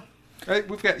shame. Yeah. Hey,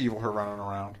 we've got Evil Her running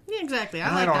around. Yeah, exactly.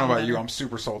 I don't know about you. I'm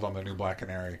super sold on the new Black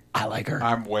Canary. I like her.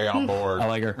 I'm way on board. I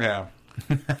like her.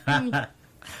 Yeah.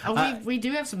 We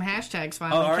do have some hashtags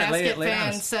finally. Casket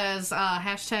Fan says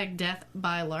hashtag death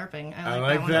by LARPing. I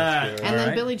like that. And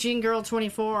then Billie Jean Girl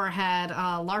 24 had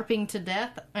LARPing to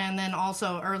death, and then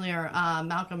also earlier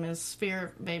Malcolm is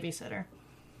Sphere babysitter.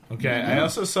 Okay, I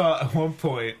also saw at one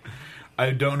point,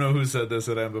 I don't know who said this,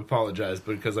 and I apologize,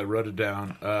 but because I wrote it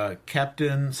down,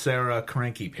 Captain Sarah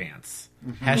Cranky Pants.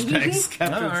 Hashtags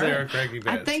Captain Sarah Cranky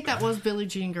Pants. I think that was Billie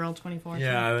Jean Girl 24.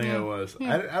 Yeah, I think it was.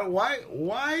 Yeah.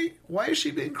 Why is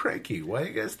she being cranky? Why do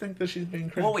you guys think that she's being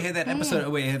cranky? Well, we had that episode,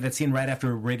 we had that scene right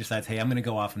after Ray decides, hey, I'm going to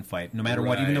go off and fight. No matter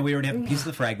what, even though we already have a piece of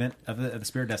the fragment of the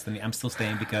Spirit of Destiny, I'm still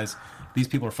staying because these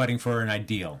people are fighting for an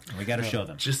ideal. And we got to show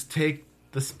them. Just take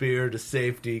the spear to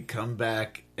safety, come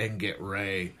back, and get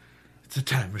Ray. It's a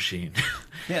time machine.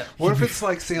 Yeah. What if it's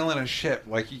like sailing a ship?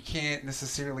 Like, you can't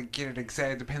necessarily get it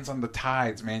exact. It depends on the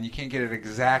tides, man. You can't get it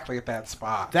exactly at that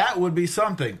spot. That would be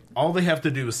something. All they have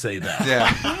to do is say that.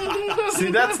 Yeah. See,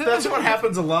 that's what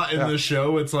happens a lot in this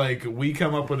show. It's like, we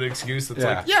come up with an excuse that's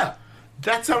like, yeah,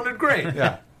 that sounded great.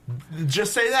 Yeah.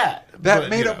 Just say that. That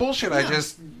made up bullshit I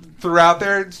just threw out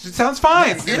there. It sounds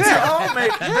fine. It's all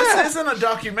made. This isn't a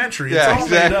documentary. It's all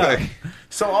made up.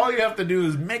 So all you have to do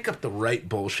is make up the right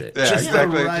bullshit. Yeah, just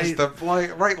exactly. Just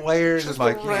the right layers. Just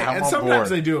I'm and sometimes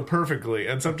they do it perfectly,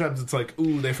 and sometimes it's like,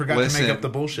 ooh, they forgot to make up the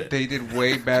bullshit. They did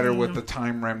way better with the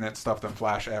Time Remnant stuff than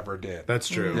Flash ever did. That's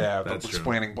true. Yeah, that's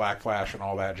explaining Black Flash and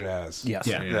all that jazz. Yes.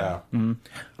 Yeah.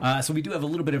 So we do have a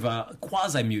little bit of a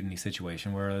quasi-mutiny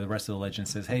situation where the rest of the Legend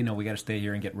says, hey, no, we got to stay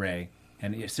here and get Ray.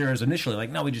 And Sarah's initially like,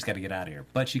 no, we just got to get out of here.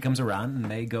 But she comes around,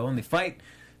 and they go and they fight.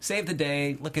 Save the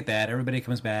day. Look at that. Everybody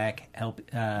comes back. Help.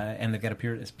 And they've got a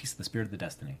piece of the Spirit of the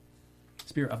Destiny.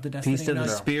 Spear of the Destiny? Piece of the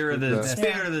Spear of the Destiny.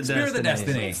 Spear of the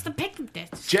Destiny. It's the pick of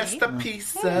destiny. Just a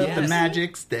piece of the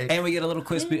magic stick. And we get a little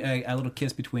kiss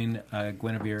between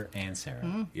Guinevere and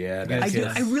Sarah. Yeah.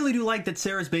 I really do like that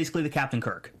Sarah's basically the Captain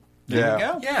Kirk. There we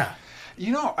go. Yeah.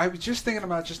 You know, I was just thinking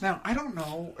about just now. I don't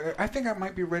know. I think I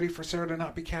might be ready for Sarah to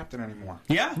not be captain anymore.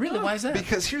 Yeah? Really? Why is that?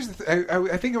 Because here's the thing.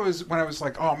 I think it was when I was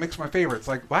like, oh, mix my favorites.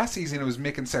 Like, last season, it was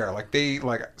Mick and Sarah.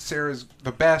 Sarah's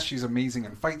the best. She's amazing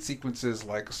in fight sequences,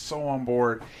 so on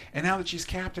board. And now that she's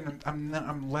captain,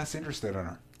 I'm less interested in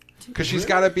her. Because she's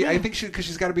got to be, because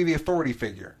she's got to be the authority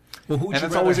figure. Well, who would and you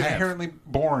it's rather always have? inherently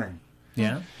boring.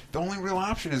 Yeah? The only real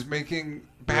option is making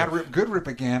Bad Rip good Rip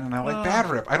again, and I like Bad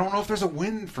Rip. I don't know if there's a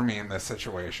win for me in this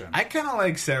situation. I kind of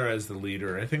like Sarah as the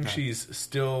leader. I think she's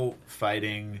still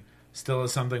fighting, still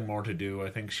has something more to do. I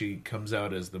think she comes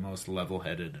out as the most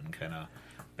level-headed and kind of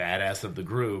badass of the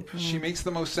group. She makes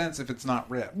the most sense if it's not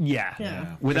Rip.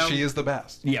 Yeah. Without, she is the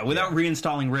best. Yeah, without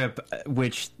reinstalling Rip,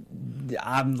 which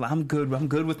I'm good. I'm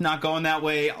good with not going that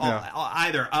way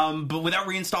either. But without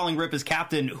reinstalling Rip as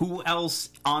captain, who else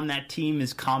on that team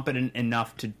is competent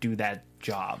enough to do that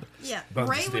job? Yeah,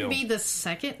 Ray would be the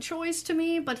second choice to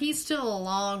me, but he's still a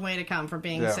long way to come from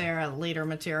being Sarah leader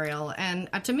material. And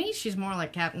to me, she's more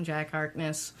like Captain Jack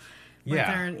Harkness. With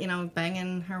her,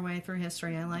 banging her way through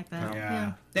history. I like that.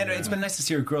 Yeah. It's been nice to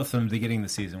see her growth from the beginning of the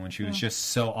season when she was just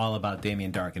so all about Damien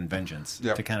Dark and vengeance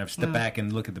to kind of step back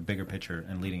and look at the bigger picture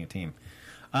and leading a team.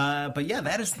 But yeah,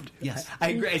 that is I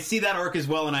agree. I see that arc as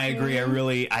well, and I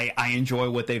agree. I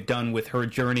enjoy what they've done with her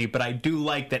journey, but I do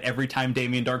like that every time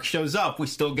Damien Dark shows up, we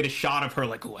still get a shot of her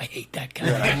like, "Oh, I hate that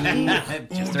guy."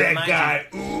 Just that guy.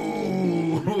 Ooh.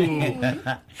 But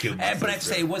I have to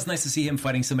say, it was nice to see him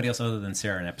fighting somebody else other than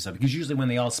Sarah in an episode, because usually when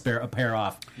they all pair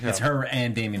off, it's her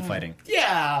and Damien fighting.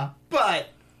 Yeah, but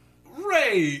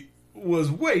Ray was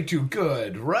way too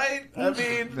good, right? I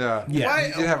mean,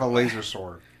 he did have a laser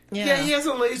sword. Yeah, he has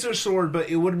a laser sword, but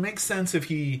it would make sense if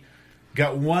he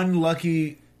got one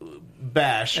lucky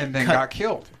bash and then got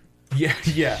killed.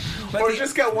 Yeah. Or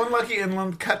just got one lucky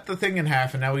and cut the thing in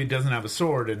half, and now he doesn't have a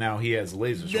sword, and now he has a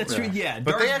laser sword. That's true, yeah.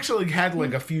 But they actually had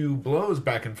like a few blows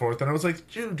back and forth, and I was like,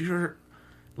 dude, you're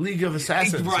League of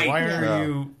Assassins. Right. Why are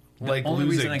you the only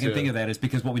reason I can think of that is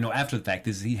because what we know after the fact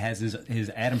is he has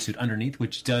his Atom suit underneath,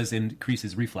 which does increase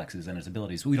his reflexes and his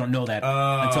abilities. We don't know that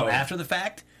until after the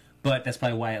fact, but that's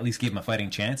probably why I at least gave him a fighting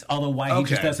chance. Although why he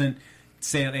just doesn't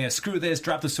say, screw this,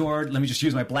 drop the sword, let me just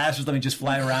use my blasters, let me just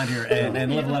fly around here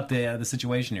and level up the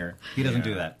situation here. He doesn't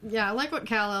do that. Yeah, I like what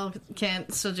Kal-El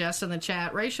Kent suggests in the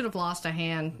chat. Ray should have lost a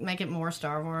hand. Make it more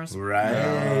Star Wars. Right.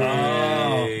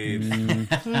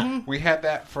 We had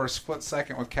that for a split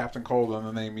second with Captain Cold, and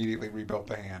then they immediately rebuilt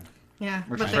the hand. Yeah,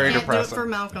 which but is they very can't depressing. do it for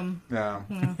Malcolm. Yeah.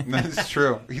 That's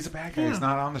true. He's a bad guy. He's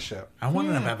not on the ship. I want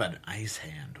him to have an ice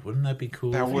hand. Wouldn't that be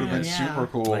cool? That would have been super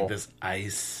cool. Like this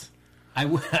ice. I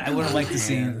would have liked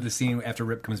the scene after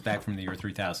Rip comes back from the year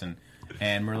 3000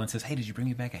 and Merlin says, "Hey, did you bring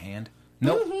me back a hand?"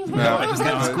 Nope. No, I just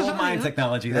got this cool mind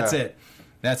technology. That's it.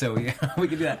 That's it. We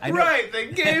can do that. Right,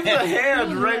 they gave the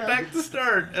hand right back to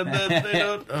start, and then they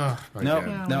don't. Oh,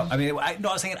 no. I mean, I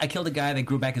was saying I killed a guy that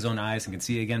grew back his own eyes and can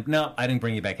see again. No, I didn't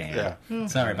bring you back a hand. Yeah.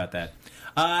 Sorry about that.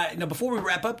 Now, before we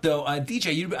wrap up, though,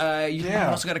 DJ, you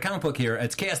also got a comic book here.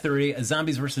 It's Chaos Theory: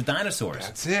 Zombies versus Dinosaurs.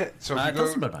 That's it. So if tell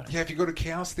us about it. Yeah, if you go to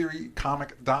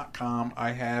chaostheorycomic.com,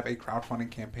 I have a crowdfunding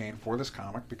campaign for this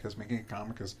comic because making a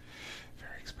comic is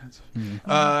expensive.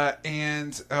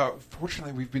 And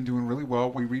fortunately, we've been doing really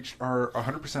well. We reached our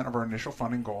 100% of our initial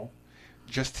funding goal.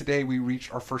 Just today, we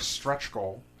reached our first stretch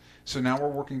goal. So now we're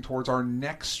working towards our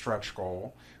next stretch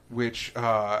goal, which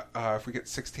if we get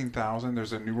 16,000,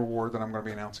 there's a new reward that I'm going to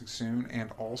be announcing soon. And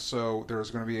also,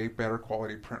 there's going to be a better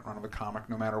quality print run of the comic.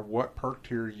 No matter what perk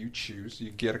tier you choose,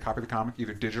 you get a copy of the comic,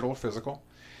 either digital or physical.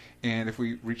 And if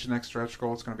we reach the next stretch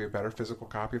goal, it's going to be a better physical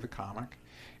copy of the comic.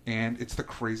 And it's the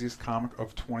craziest comic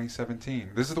of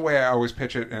 2017. This is the way I always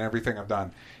pitch it in everything I've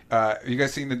done. You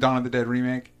guys seen the Dawn of the Dead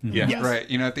remake? Yes. Right.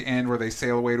 You know, at the end where they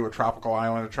sail away to a tropical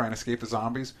island to try and escape the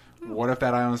zombies? What if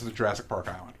that island is the Jurassic Park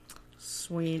island?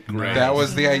 Sweet. Right. That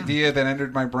was the idea that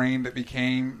entered my brain that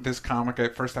became this comic.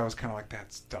 At first I was kind of like,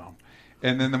 that's dumb.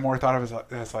 And then the more I thought of it,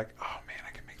 I was like, oh man,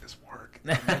 I can make this work.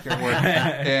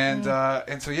 And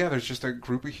so yeah, there's just a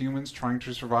group of humans trying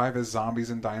to survive as zombies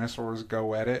and dinosaurs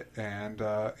go at it, and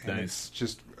it's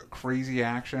just crazy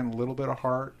action, a little bit of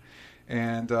heart,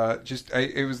 and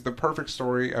it was the perfect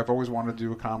story. I've always wanted to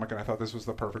do a comic, and I thought this was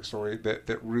the perfect story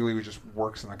that really just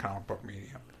works in the comic book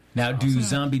medium. Now, do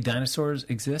zombie dinosaurs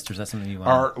exist, or is that something you want?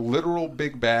 Our literal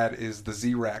big bad is the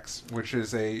Z-Rex, which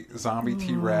is a zombie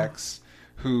T-Rex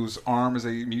whose arm is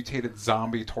a mutated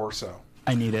zombie torso.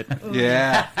 I need it.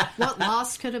 Yeah. What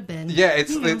loss could have been. Yeah,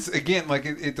 it's again, like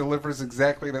it delivers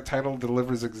exactly, that title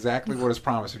delivers exactly what is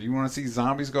promised. If you want to see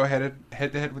zombies go head to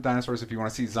head with dinosaurs, if you want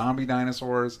to see zombie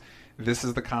dinosaurs, this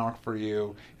is the comic for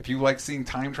you. If you like seeing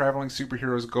time-traveling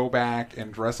superheroes go back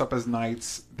and dress up as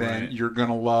knights, then you're going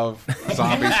to love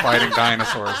zombies fighting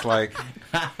dinosaurs. Like,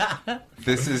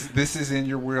 this is in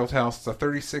your wheelhouse. It's a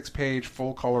 36-page,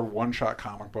 full-color, one-shot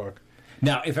comic book.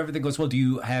 Now, if everything goes well, do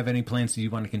you have any plans? Do you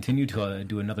want to continue to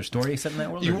do another story set in that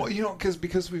world? You know,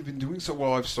 because we've been doing so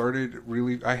well, I've started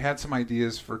really. I had some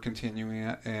ideas for continuing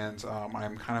it, and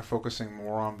I'm kind of focusing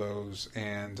more on those.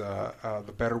 And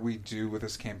the better we do with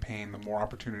this campaign, the more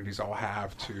opportunities I'll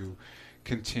have to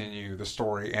continue the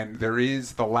story. And there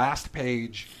is the last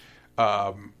page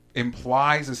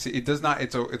implies it does not.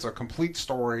 It's a complete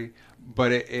story,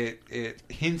 but it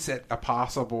hints at a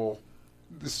possible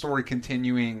the story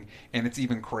continuing, and it's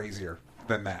even crazier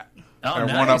than that.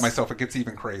 one up myself. It gets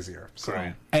even crazier. So,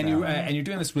 and you're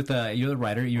doing this with you're the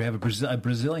writer. You have a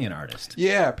Brazilian artist.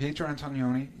 Yeah, Pietro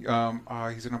Antonioni.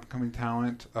 He's an upcoming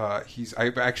talent. I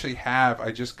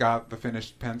just got the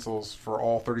finished pencils for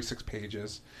all 36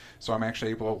 pages, so I'm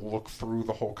actually able to look through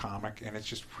the whole comic, and it's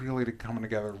just really coming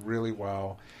together really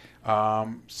well.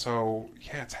 So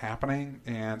yeah, it's happening,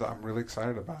 and I'm really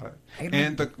excited about it.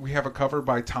 And we have a cover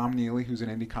by Tom Neely, who's an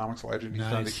indie comics legend. He's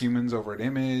done the Humans over at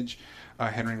Image,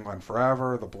 Henry and Glenn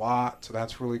Forever, The Blot. So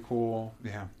that's really cool.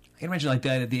 Yeah. I can imagine like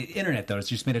the internet, though, it's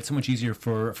just made it so much easier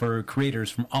for creators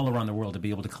from all around the world to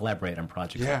be able to collaborate on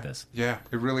projects like this. Yeah,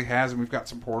 it really has, and we've got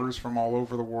supporters from all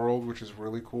over the world, which is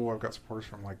really cool. I've got supporters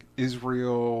from like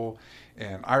Israel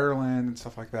and Ireland and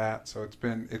stuff like that. So it's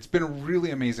been a really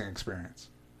amazing experience.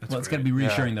 Well, it's got to be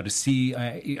reassuring, though, to see.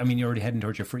 You're already heading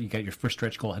towards you got your first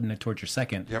stretch goal, heading towards your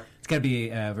second. Yep. It's got to be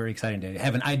very exciting to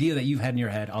have an idea that you've had in your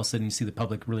head. All of a sudden, you see the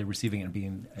public really receiving it and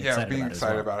being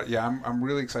excited about it. Yeah, I'm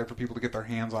really excited for people to get their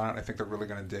hands on it. I think they're really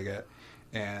going to dig it.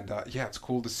 And, it's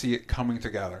cool to see it coming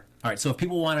together. All right, so if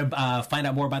people want to find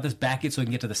out more about this, back it so we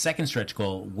can get to the second stretch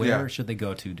goal, where should they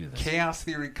go to do this?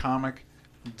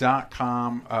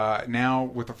 ChaosTheoryComic.com. Now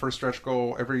with the first stretch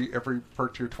goal, every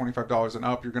perk tier $25 and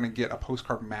up, you're going to get a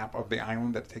postcard map of the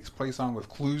island that it takes place on with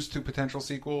clues to potential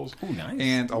sequels. Ooh, nice.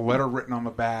 And a letter written on the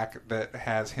back that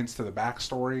has hints to the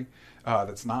backstory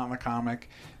that's not in the comic.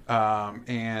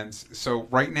 And so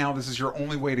right now, this is your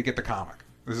only way to get the comic.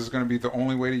 This is going to be the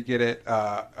only way to get it.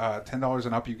 $10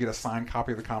 and up, you get a signed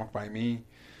copy of the comic by me.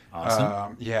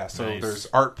 Awesome. So there's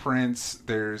art prints.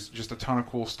 There's just a ton of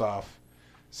cool stuff.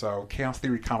 So,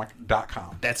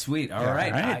 ChaosTheoryComic.com. That's sweet. All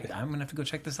right. I'm going to have to go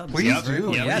check this out. Please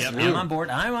do. Yes, I'm on board.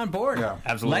 Yeah.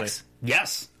 Absolutely. Lex?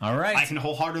 Yes. All right. I can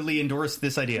wholeheartedly endorse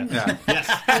this idea. Yeah. Yes.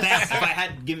 Stamps. If I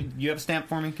had, you have a stamp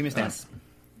for me? Give me a stamp.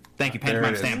 Thank you.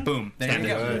 Pantomime stamp. Boom. There you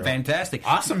go. Fantastic.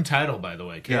 Awesome title, by the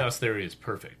way. Chaos Theory is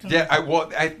perfect. Yeah,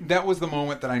 that was the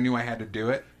moment that I knew I had to do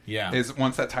it. Yeah. Is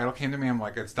once that title came to me, I'm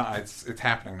like, it's done. It's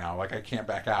happening now. Like I can't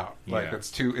back out. Like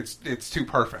it's too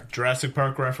perfect. Jurassic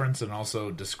Park reference, and also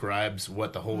describes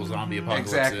what the whole zombie apocalypse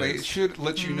exactly. is. It should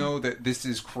let you know that this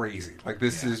is crazy. Like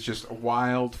this is just a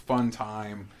wild, fun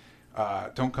time.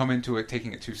 Don't come into it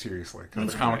taking it too seriously,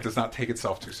 because the comic does not take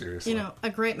itself too seriously. You know, a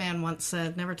great man once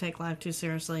said, "Never take life too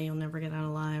seriously. You'll never get out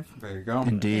alive." There you go.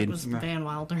 Indeed. It was Van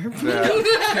Wilder. Truly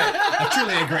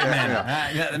a great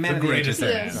man. The man of the ages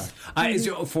there. Yes.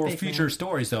 For future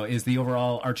stories, though, is the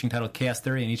overall arching title Chaos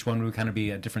Theory, and each one would kind of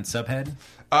be a different subhead?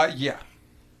 Yeah.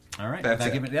 All right. That's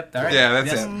it. Yep. All right. Yeah,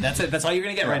 that's it. That's it. That's all you're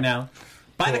going to get right now.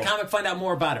 Buy the comic, find out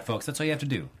more about it, folks. That's all you have to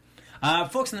do.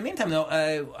 Folks, in the meantime, though,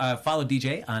 follow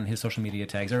DJ on his social media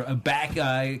tags. Back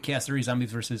Chaos Theory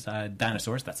Zombies versus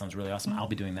Dinosaurs. That sounds really awesome. I'll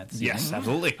be doing that this evening. Yes,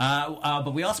 absolutely.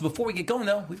 But we also, before we get going,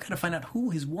 though, we've got to find out who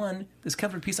has won this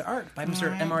covered piece of art by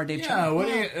Mr. M.R. Dave Child. What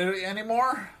do you, any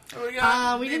more? We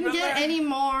didn't get any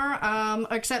more,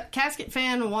 except Casket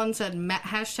Fan 1 said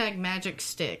hashtag magic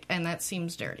stick, and that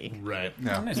seems dirty. Right.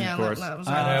 Yeah, of course. That was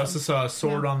I also saw a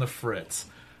Sword on the Fritz.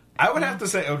 I would have to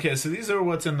say, okay, so these are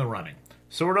what's in the running.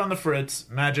 Sword on the Fritz,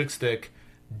 Magic Stick,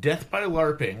 Death by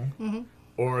LARPing,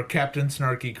 or Captain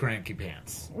Snarky Cranky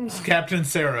Pants. Captain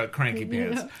Sarah Cranky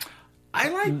Pants. I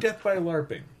like Death by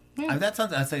LARPing. That's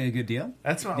a good deal.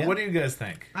 What do you guys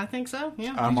think? I think so,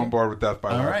 yeah. I'm on board with Death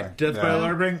by LARPing. All right. Death by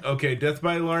LARPing? Okay, Death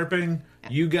by LARPing.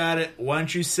 You got it. Why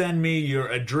don't you send me your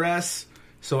address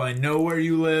so I know where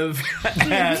you live? In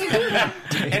the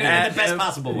best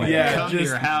possible way. Yeah, Come to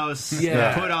your house,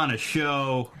 put on a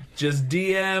show. Just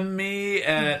DM me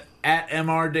at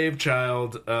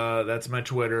MrDaveChild. That's my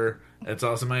Twitter. That's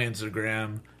also my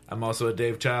Instagram. I'm also at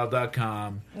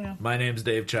DaveChild.com. Yeah. My name's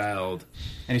Dave Child.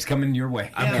 And he's coming your way.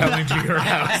 I'm coming to your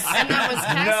house. And that was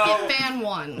Casket Fan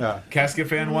 1. Yeah. Casket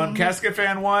Fan 1. Casket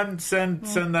Fan 1. Send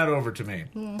that over to me.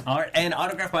 All right. And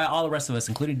autographed by all the rest of us,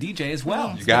 including DJ as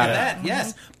well. You got it. That.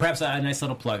 Yes. Perhaps a nice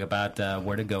little plug about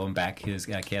where to go and back his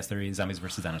Chaos Theory Zombies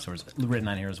vs. Dinosaurs written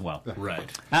on here as well.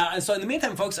 Right. So in the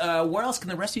meantime, folks, where else can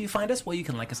the rest of you find us? Well, you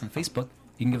can like us on Facebook.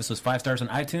 You can give us those 5 stars on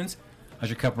iTunes. How's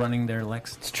your cup running there,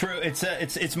 Lex? It's true.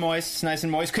 It's moist. It's nice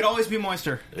and moist. Could always be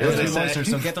moister.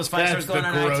 So get those 5 stars going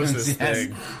on iTunes.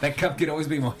 Thing. That cup could always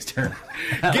be moister.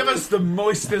 Give us the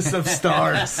moistest of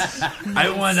stars. I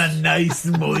want a nice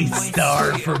moist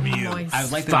star from you. I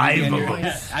would like to 5 be of on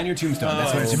them. your tombstone.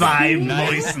 That's what it should 5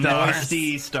 moist stars.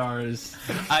 Moisty stars.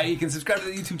 You can subscribe to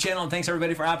the YouTube channel, and thanks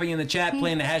everybody for hopping in the chat,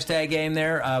 playing the hashtag game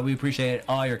there. We appreciate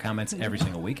all your comments every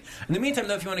single week. In the meantime,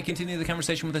 though, if you want to continue the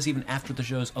conversation with us even after the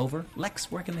show's over, Lex, Lex,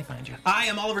 where can they find you? I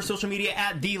am all over social media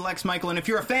at the Lex Michael, and if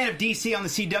you're a fan of DC on the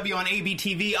CW on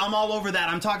ABTV, I'm all over that.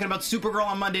 I'm talking about Supergirl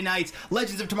on Monday nights,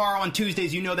 Legends of Tomorrow on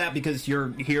Tuesdays. You know that because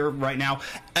you're here right now.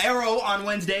 Arrow on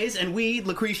Wednesdays, and we,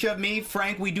 Lucretia, me,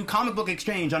 Frank, we do Comic Book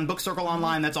Exchange on Book Circle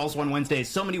Online. That's also on Wednesdays.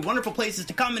 So many wonderful places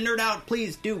to come and nerd out.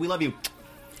 Please do. We love you.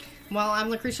 Well, I'm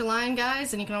Lucretia Lyon,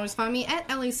 guys, and you can always find me at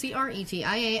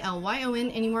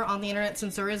LACRETIALYON anywhere on the internet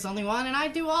since there is only one, and I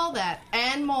do all that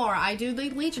and more. I do the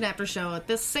Legion After Show at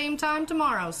this same time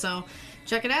tomorrow, so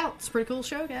check it out. It's a pretty cool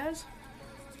show, guys.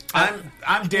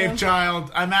 I'm Dave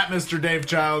Child. I'm at Mr. Dave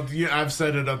Child. I've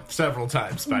said it up several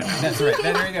times by now. That's right.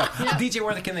 There you go. DJ,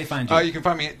 where can they find you? You can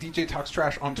find me at DJ Talks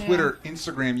Trash on Twitter,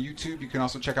 Instagram, YouTube. You can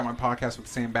also check out my podcast with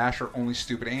Sam Basher, Only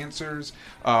Stupid Answers,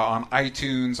 on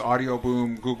iTunes, Audio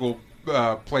Boom, Google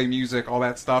Play Music, all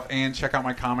that stuff, and check out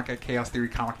my comic at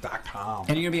chaostheorycomic.com. And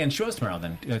you're going to be on Schmoes tomorrow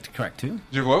then, correct, too? What?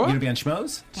 You're going to be on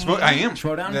Schmoes? I am.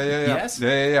 Schmoedown? Yeah. Yes?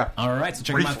 Yeah. All right, so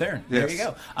check them out there. Yes. There you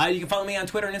go. You can follow me on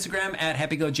Twitter and Instagram at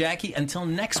HappyGoJackie. Until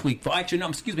next week. March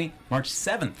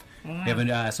 7th. We haven't,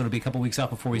 so it'll be a couple weeks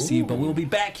off before we see you, but we'll be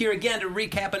back here again to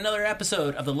recap another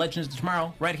episode of The Legends of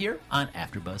Tomorrow right here on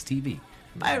AfterBuzz TV.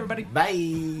 Bye, everybody.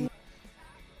 Bye.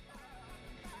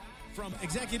 From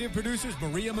executive producers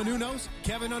Maria Menounos,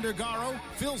 Kevin Undergaro,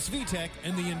 Phil Svitek,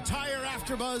 and the entire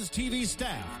AfterBuzz TV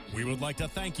staff, we would like to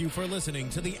thank you for listening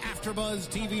to the AfterBuzz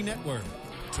TV network.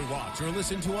 To watch or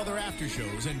listen to other after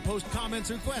shows and post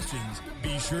comments or questions,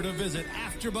 be sure to visit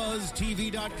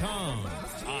AfterBuzzTV.com.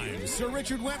 I'm Sir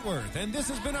Richard Wentworth, and this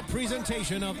has been a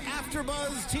presentation of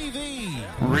AfterBuzz TV.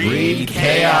 Read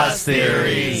Chaos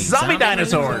Theory. Zombie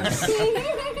dinosaurs.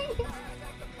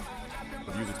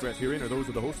 The views expressed herein are those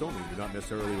of the host only and do not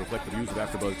necessarily reflect the views of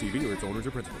AfterBuzz TV or its owners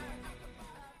or principals.